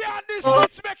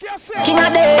King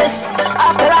Addies,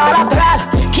 after all.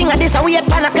 King Addies, a weird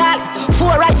pan a call.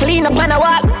 4 rifle in up on a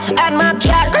wall. And my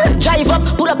car, drive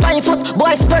up, pull up on your foot.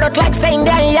 Boy spread out like saying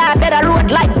they yeah, dead a road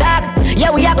like that.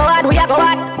 Yeah, we a go hard.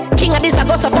 King Addies, a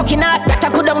go so fucking hard. That a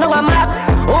good dog no a mark.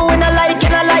 Oh, we not like,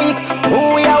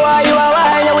 Oh, we a why, you a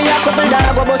why. Yeah, we a couple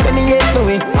dog, we boss any hate for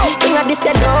we. King Addies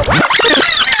said no.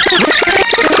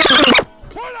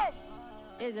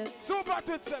 Super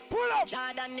Twitch, pull up.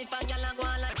 Jordan, if a girl go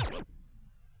on like.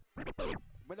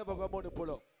 We never got money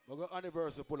pull up. We got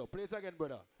anniversary pull up. Play it again,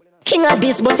 brother. King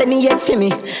Addies, boss any yet for me.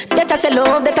 That I say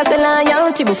love, that I say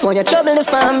loyalty. Before you trouble the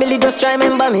family, just try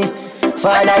remember me.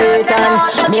 Father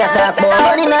Satan, me a talk about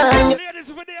money now. Ladies,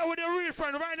 if you're with your real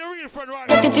friend, find your real friend, right?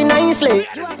 Get it in a sleep.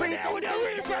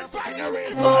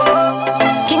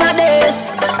 King Addies,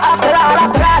 after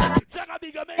all.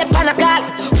 Pan a call,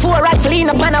 4 rifle in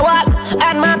up on a wall.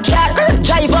 And my car,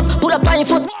 drive up, pull up on your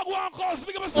foot.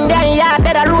 Then yeah,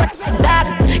 dead a road that.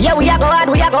 Yeah, we a go hard.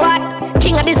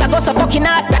 King Addies, a go so fucking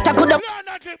hard. That a good up.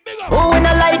 Oh, we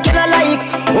not like.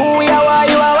 Oh, we a why,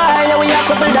 you a why. Yeah, we a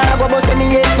couple dog, we boss any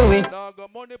hate for we. Now got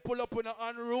money pull up in a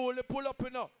unruly, pull up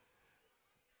in a.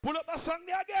 Pull up that song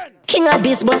there again. King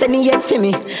Addies, boss any yet for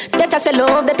me. That I say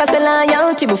love, that I say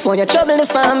loyalty. Before you trouble the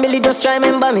family, just try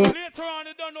remember me. Later on,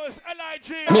 you don't know it's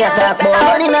L.I.G. Me a talk about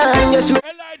money now. Just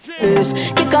L.I.G.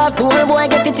 Kick off the whole boy,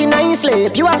 get it in a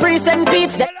sleep. You a priest and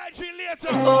Pete's. L.I.G. later.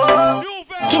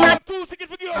 King Addies,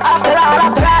 after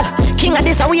all. King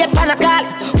Addies, a weird pan a call.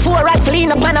 4 rifle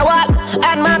in up on a wall.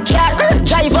 And my car,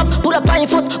 drive up, pull up on your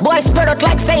foot. Boy spread out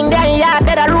like saying they yeah,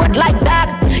 dead a road like that.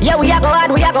 Yeah, we a go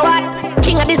hard.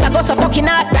 King Addies, a go so fucking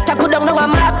hard. That a good dog no a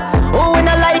mark. Oh, we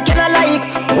not like.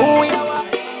 Oh, we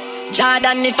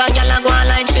Jordan, if a girl go on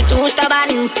like she too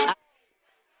stubborn.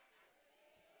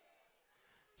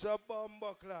 Drop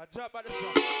by the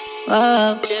song.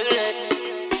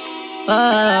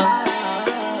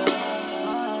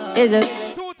 Is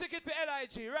it? 2 tickets for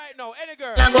L.I.G. right now, any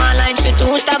girl. Go on like she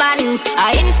too stubborn.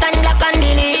 I instant block and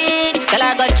delete. Girl,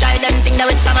 I go try them thing that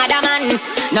with some other man.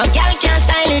 No girl can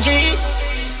style it, G.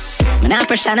 Man, I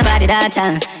pressure nobody that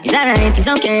time. It's alright, it's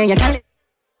okay, you can live.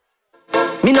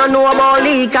 Me no know about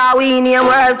league, cause we in a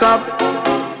World Cup.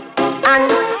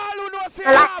 And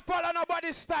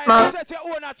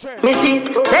me see,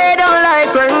 they don't like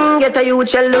when get a youth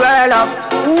shell the world up.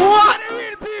 What?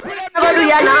 What do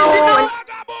ya now?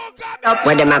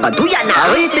 When them a go do ya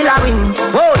now? We still a win.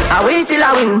 Whoa, we still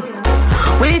a win.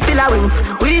 We still a win.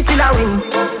 We still a win.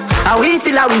 We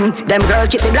still a win. Them girl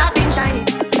keep the black pin shiny.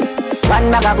 One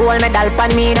bag of gold medal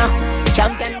pan me now.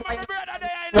 Champion.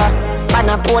 Man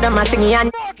a pour them a singing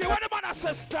and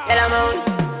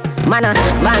man a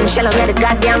man shell of the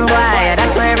goddamn boy.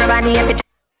 That's why everybody at the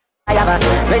I have a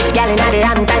rich gal in the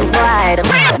Hamptons boy.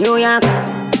 New York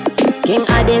King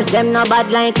Addies, them no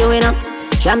bad like you, you know.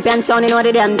 Champion sound, you know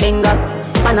the damn thing up.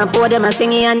 Man a pour them a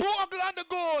singing and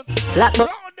flat book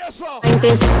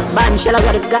 90s, band shell of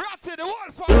the goddamn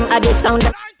King Addies sound.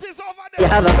 You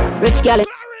have a rich gal in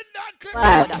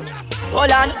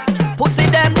Hold on. pussy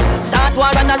them. Start war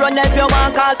and I run help you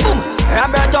one call. Boom.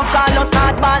 Roberto Carlos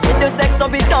start ball. In the sex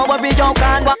of it, don't worry, you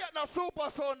can't walk. Get no Super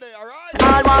Sunday, alright?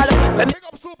 All wall. Pick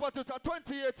up Super to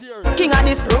 28 years. King of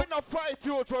this group. We not fight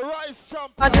you to rise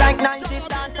champion. But like 90s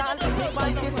dance all.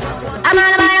 I'm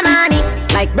all about the money.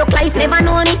 Like broke life never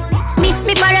know me.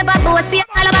 Me forever bossy.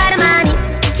 All about the money.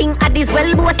 King Addies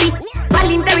well bossy.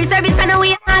 Voluntary service and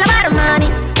we all about the money.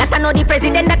 That's I know the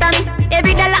president that I me.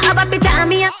 Every dollar have a picture of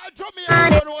me.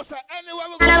 Anywhere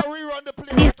we go rerun the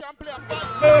place. Can't play a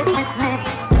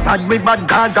Bad we bad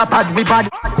Gaza, bad we bad.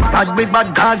 Bad we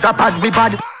bad Gaza, bad we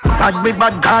bad. Bad we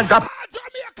bad Gaza.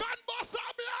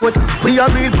 We a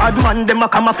real bad man, them a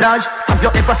camouflage. Have you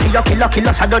ever seen a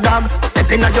killer shadow dog?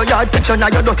 Step in your yard, picture now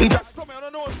your dirty.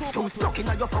 Too stuck in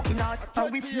your fucking heart.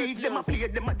 And which league them a play,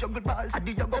 them a juggle balls.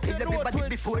 Adi you go kill everybody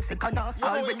before second half.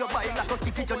 All when you buy like a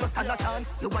ticket, you just stand a chance.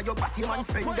 You are your batty man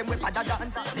friend, them with other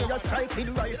dance. They just strike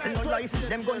with rifle, no license.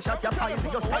 Them gunshot your pies,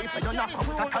 you stifle, you knock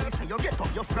out a ties. You get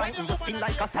up, you frightened, you sting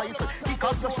like a cycle. Kick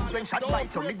off your shoes when shot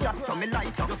bite you, me gas you, me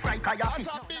light you. You fright cause you fish.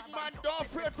 That's a big man, don't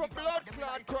afraid for blood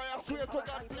clot cry. I swear to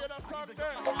God, play that song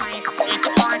there.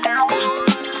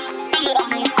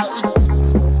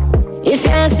 If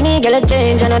you ask me, girl, I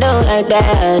change and I don't like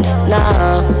that.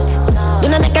 No, do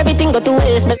not make everything go to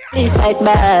waste, but please fight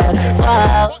back.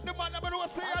 Wow.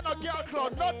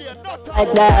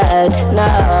 Like that, no.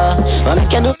 What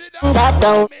make you do that?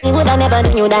 Don't me would I never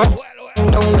do you that?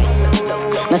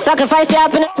 No sacrifice your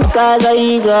happiness because of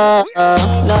ego.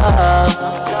 No,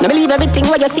 no believe everything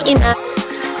what you see in her.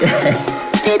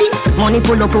 Steady. Money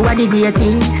pull up over the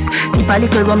greatest. Tip a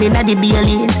little rum in the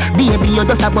Baileys. Baby, you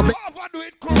just a bubble.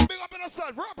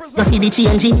 You see the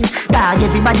changes. Dog,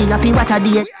 everybody happy what a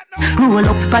day. Roll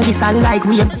up on the sun like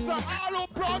waves.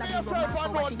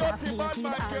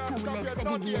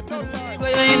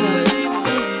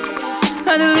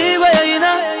 And the league where you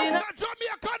know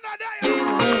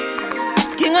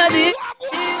King Addies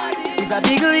is a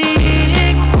big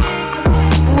league.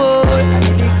 Whoa, and a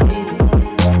big league.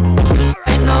 I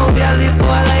know we are live for a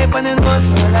life and then go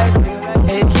so life.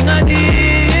 Hey, King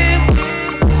Addies.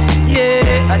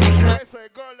 Yeah, Addies King Addies.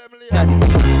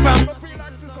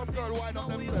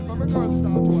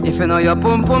 If you know your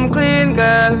pum pum clean,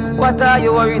 girl, what are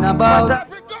you worrying about?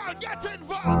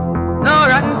 No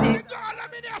rotten teeth.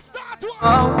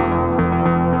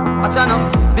 Watch out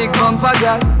now, big bumper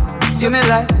girl. You me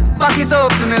like, back it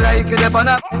up to me like you dep on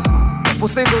a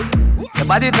pussy good, your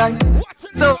body tight.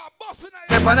 So,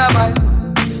 dep on a bite.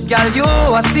 Girl, you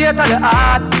a state of the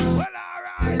art.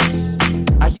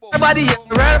 I hear your body,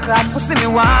 real class pussy me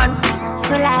want.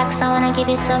 Relax, I wanna give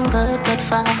you some good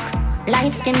fuck.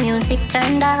 Lights, the music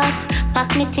turned up.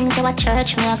 Pack me things, you a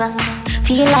church me a go.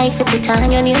 Feel like every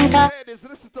time you need to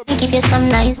give you some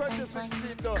nice things.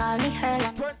 Call me her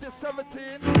like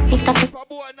 2017. If that is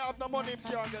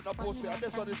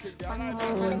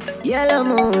Yellow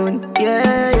moon,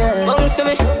 yeah. Bounce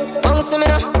to me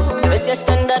now. Press your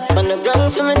stand up on the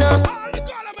ground for me now.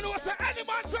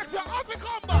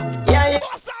 Yeah.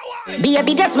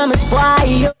 Baby, just mama's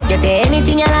boy. Get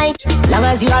anything you like. Long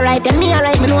as you alright, tell me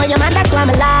alright. Me know your man, that's why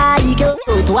I like you.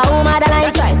 To a woman that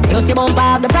likes right. You see bump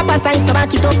have the proper size, so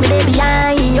back it up, me lay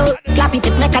behind you. Slap it,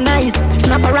 mechanized.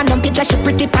 Snap a random picture, she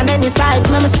pretty on any side.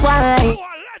 Mama's boy.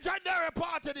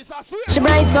 She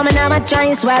bright, so me never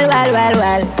choice.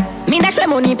 Well. Me dash my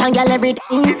money, pan girl every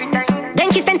time. Then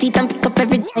kiss and teeth and pick up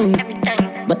every time.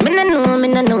 But me no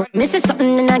know. Me see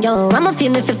something in a yo. I'ma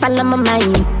feel me fi follow my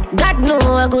mind. God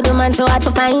know a good woman so hard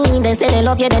to find. They say they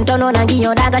love you, then turn on and give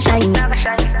your dog a shine.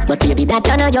 But baby, that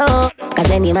turn on yo. Cause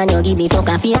any man you give me fuck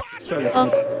a feel.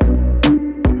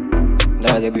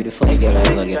 Now you're beautiful girl, I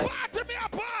never get it.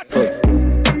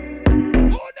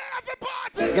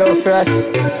 Yo,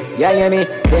 Frost, yeah, hear me?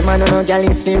 Them man no girl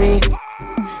is free.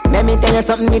 Let me tell you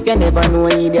something if you never know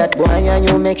idiot boy and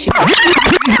you make shit.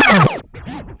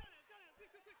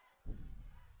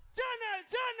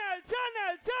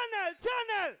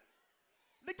 Channel.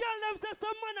 The girl them say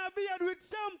some man a beard with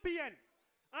champion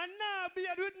and now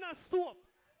beard with no soap.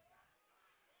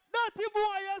 Dirty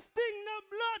boy, you sting no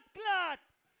blood clot.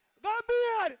 Go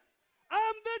beard.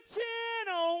 I'm the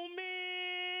channel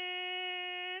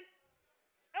man.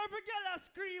 Every girl a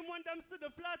scream when them see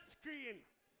the flat screen.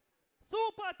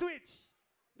 Super Twitch.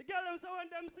 The girl them say when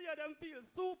them see you, them feel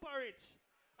super rich.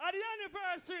 At the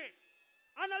anniversary,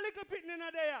 and a little pit in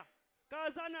there,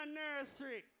 cause I'm a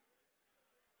nursery.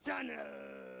 Channel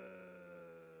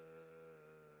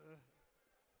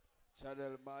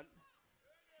man.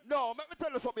 No, let me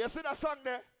tell you something. You see that song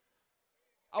there?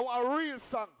 I want a real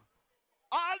song.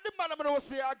 All the man I'm gonna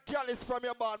say a girl is from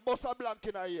your band, bust a blank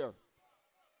in a ear.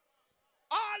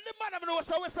 All the man I know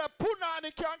so we say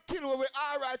Punani can kill we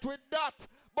alright with that.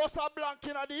 Boss a blank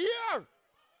in the ear.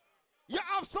 You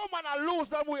have someone and lose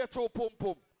them way through pum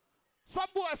pum. Some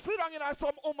boy sit down in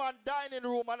some woman dining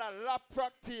room and a lap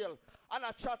fractal and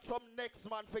a chat some next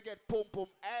man forget pum pum.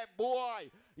 Hey boy,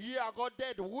 yeah got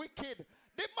dead wicked.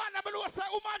 The man I know say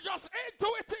woman just into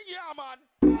it in here man.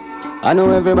 I know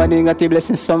everybody got a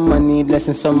blessing, someone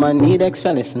need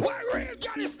extra lesson. Why real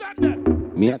girl is that there?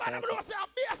 Me the man I know say a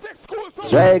basic school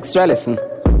so extra lesson.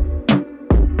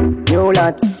 New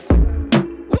lots,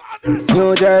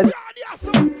 New Jersey,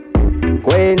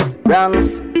 Queens,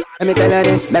 Bronx. Let me tell you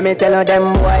this, let me tell you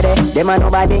them boy them are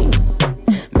nobody.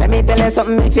 Let me tell you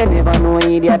something if you never know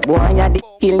idiot boy you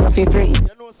kill you for free.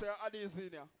 You know say Addies in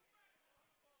here.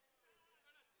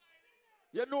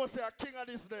 You know say a king of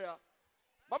this there.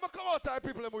 Mama come out time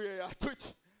people them here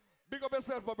Twitch. Big up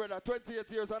yourself my brother,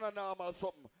 28 years and a normal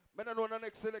something. I don't know the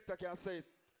next selector can say it.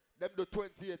 Them do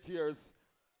 28 years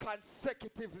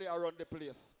consecutively around the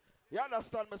place. You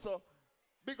understand me so?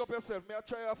 Big up yourself. May I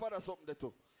try your father something there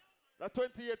too. That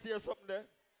 28 years something there.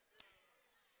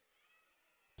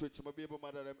 Twitch, my baby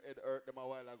mother them head hurt them a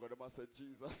while ago. Them I said,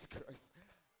 Jesus Christ.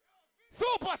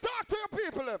 Super, talk to your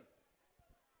people them.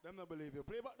 Them not believe you.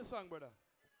 Play back the song, brother.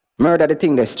 Murder the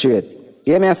thing that's straight.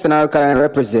 Yeah, me and Alkaline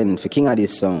represent for King Addies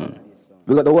sound.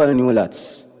 We got the whole new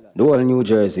lots. The whole New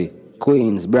Jersey,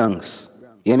 Queens, Bronx.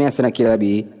 Yeah, me and Killer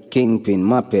B, Kingpin,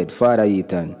 Moped, Father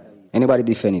Ethan. Anybody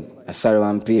defend it? A sorrow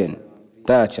and pain.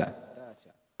 Torture.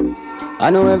 I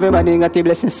know everybody got a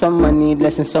blessing, someone need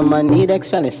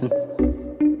extra lesson.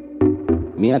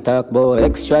 Me a talk about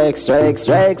extra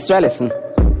lesson.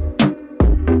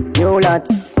 New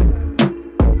lots,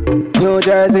 New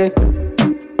Jersey,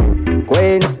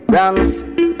 Queens, Bronx.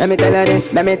 Let me tell you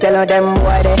this, let me tell you them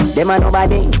boy them are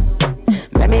nobody.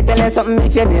 Let me tell you something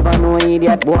if you never know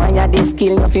idiot boy you this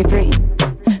kill you for free.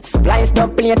 Splice no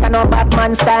plate and no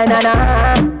Batman style na.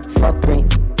 Fuck me.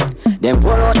 Them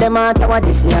pull out them out what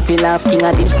this me I feel laugh king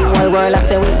of this the whole world I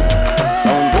say we.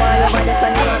 Some boy over this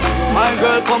and my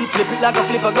girl come flip it like a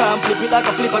flippergram.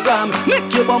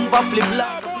 Make your bumper flip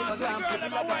like a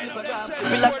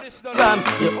flippergram.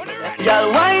 Girl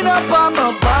wind up on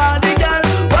my body, girl.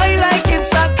 Why like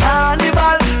it's a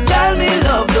carnival? Girl me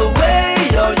love the way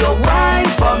you wine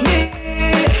for me.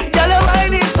 Girl your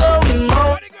wine is so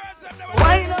emotional.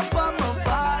 Wind up on my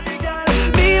body, girl.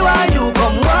 Me why you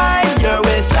come wine your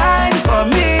waistline for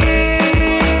me.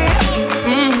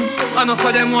 I know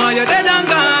for them why you're dead and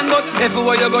gone, but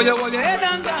everywhere you go, you hold your head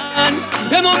and gone.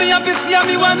 You know me happy see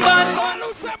me one band,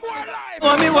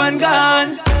 want me one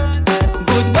gone.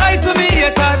 Goodbye to me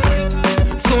haters,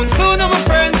 soon my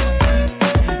friends.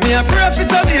 Me a pray for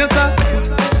Jamaica.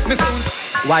 Me soon.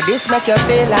 What this make you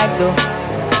feel like though?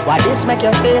 What this make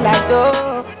you feel like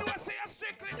though?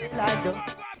 Like though.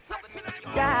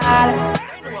 Girl,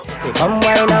 come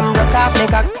wine and broke off me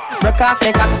cock, broke off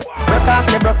me cock, broke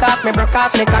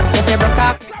off me cock. If you broke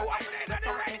off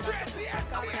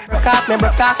me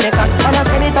cock. And I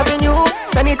send it up in you,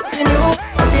 up in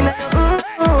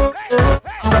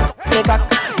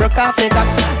broke off me cock.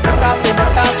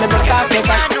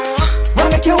 Wanna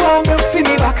make you warm block for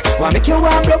me back? Wanna make you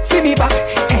warm block for me back?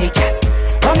 Hey cat,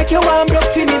 wanna make you warm block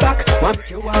for me back? Wanna make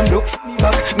you warm block for me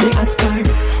back? Me ask her.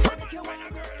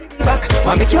 Back,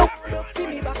 wanna make you feel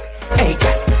me back. Hey,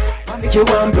 cat, wanna make you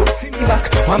warm blow feel me back.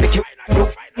 Wanna make you blow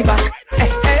feel me back. Hey,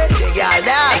 Yeah,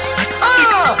 that.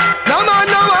 Oh, no man,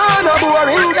 no one, no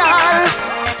boring girl.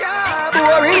 Yeah,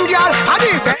 boring girl.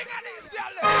 Addies,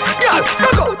 girl,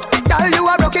 rock out. Girl, you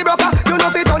a broky broker. You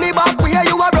know fi turn it back where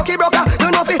you a broky broker.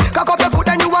 You know fi cock up your foot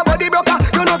and you a body broker.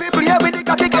 You know fi play with the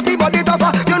cocky catty body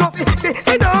tougher. You know fi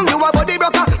sit down, you a body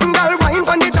broker. Girl, wine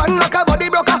pon the chan like a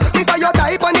body broker. This a your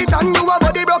type on the chan, you a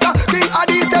body broker. King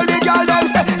Addies tell the girl them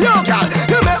say, yo girl,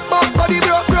 you make back body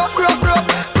broke.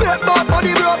 Make back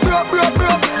body broke.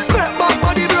 Make back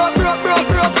body broke.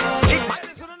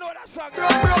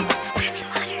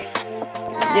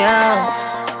 Yeah.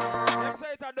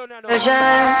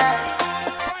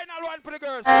 Final one for the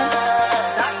girls.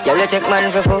 Girl, you take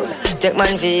man for food, take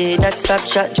man for that stop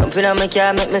shot. Jumping on my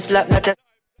car, make me slap like a.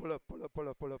 Pull up.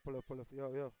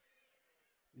 Yo.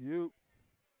 You.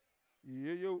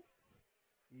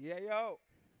 Yeah, yo.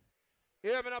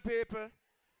 Hear me now, people.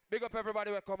 Big up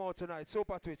everybody who come out tonight.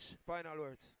 Super Twitch. Final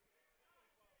words.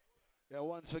 Yeah,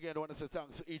 once again, I want to say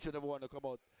thanks to each and every one who come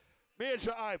out.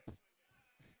 Major hype.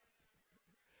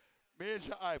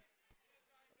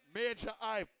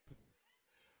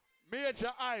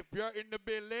 You're in the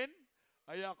building.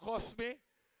 And you cost me.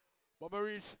 But I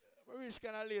reach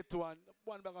kind of late to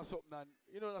one bag of something. And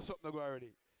you know that's something to go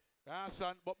already.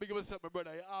 Son, but big up yourself, my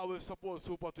brother. You always support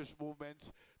Super Tush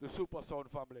movements, the Super Sound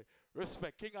family.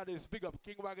 Respect. King Addies, big up.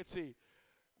 King Waggy,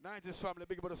 90s family,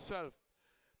 big up yourself.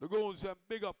 The goons,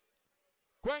 big up.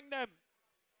 Quang them.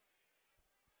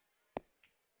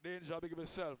 Danger, big up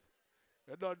yourself.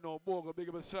 You don't know, Bogo, big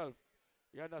up yourself.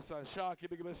 You understand? Sharky,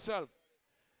 big up yourself.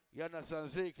 You understand?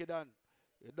 Zeke, Dan.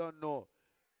 You don't know.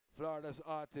 Florida's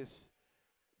artist.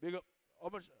 Big up. How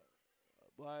much?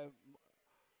 By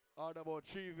about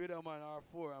 3 video man or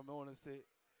 4, I'm going to say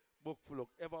book for look.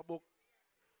 Ever book?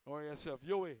 Know yourself.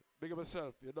 Yoey, big up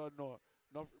yourself. You don't know.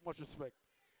 Not much respect.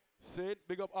 Say it.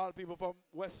 Big up all people from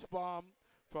West Palm,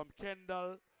 from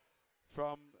Kendall,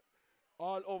 from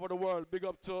all over the world. Big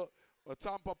up to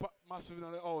Tampa Massive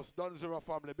in the house. Donzera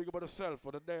family. Big up yourself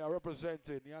for the day I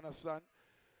representing. You understand?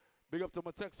 Big up to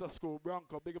my Texas school,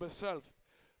 Bronco. Big up yourself.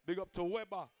 Big up to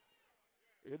Weber.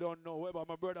 You don't know Weber,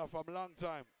 my brother from a long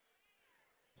time.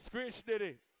 Screech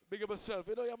Diddy, big up yourself.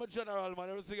 You know you're my general, man.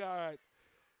 Everything all right.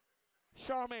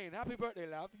 Charmaine, happy birthday,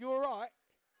 love. You all right?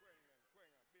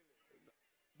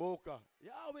 Boca,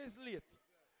 you're always late.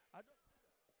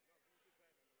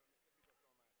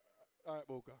 All right,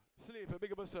 Boca. Sleep,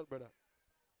 big up yourself, brother.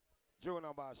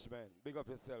 Jonah Bashman, big up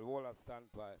yourself. Waller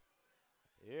Standpipe.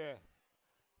 Yeah.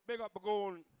 Big up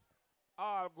Goon.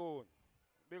 All Goon.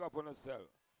 Big up on yourself.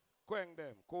 Quang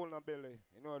them, Cool and Billy,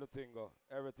 you know the thing go.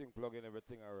 Everything plug in,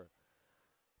 everything around.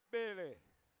 Billy,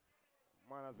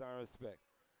 manners and respect.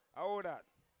 How that?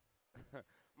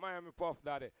 Miami Puff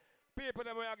Daddy. People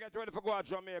them will get ready for go to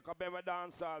Jamaica, Ben we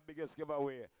dance all biggest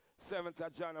giveaway. 7th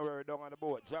of January down on the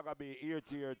boat. Jagabee, ear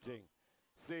to ear thing.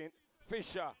 See,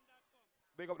 Fisher.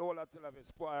 Big up the whole of Tel Aviv,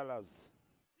 spoilers.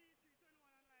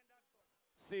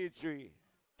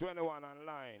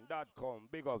 C321online.com.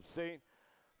 Big up, see?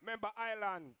 Remember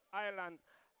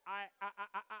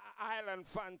Island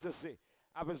Fantasy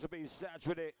happens to be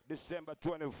Saturday, December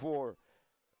 24.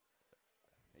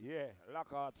 Yeah,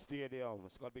 Lockhart Stadium.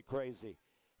 It's going to be crazy.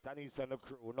 Tanis and the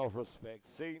crew, enough respect.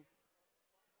 See?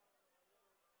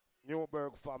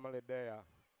 Newberg family there.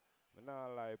 I not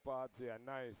like party a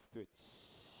nice twitch.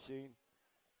 Sheen?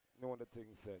 Know what the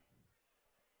thing said.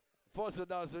 First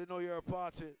of all, you know you're a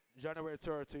party January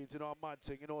 13th, you know a mad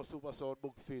thing, you know Super Sound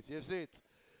book feet. You see it?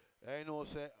 I know,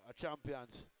 say, a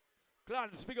champions.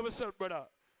 Clans, speak up yourself, brother.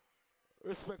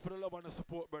 Respect for the love and the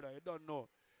support, brother. You don't know.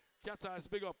 Cat Eyes,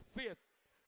 big up. Faith.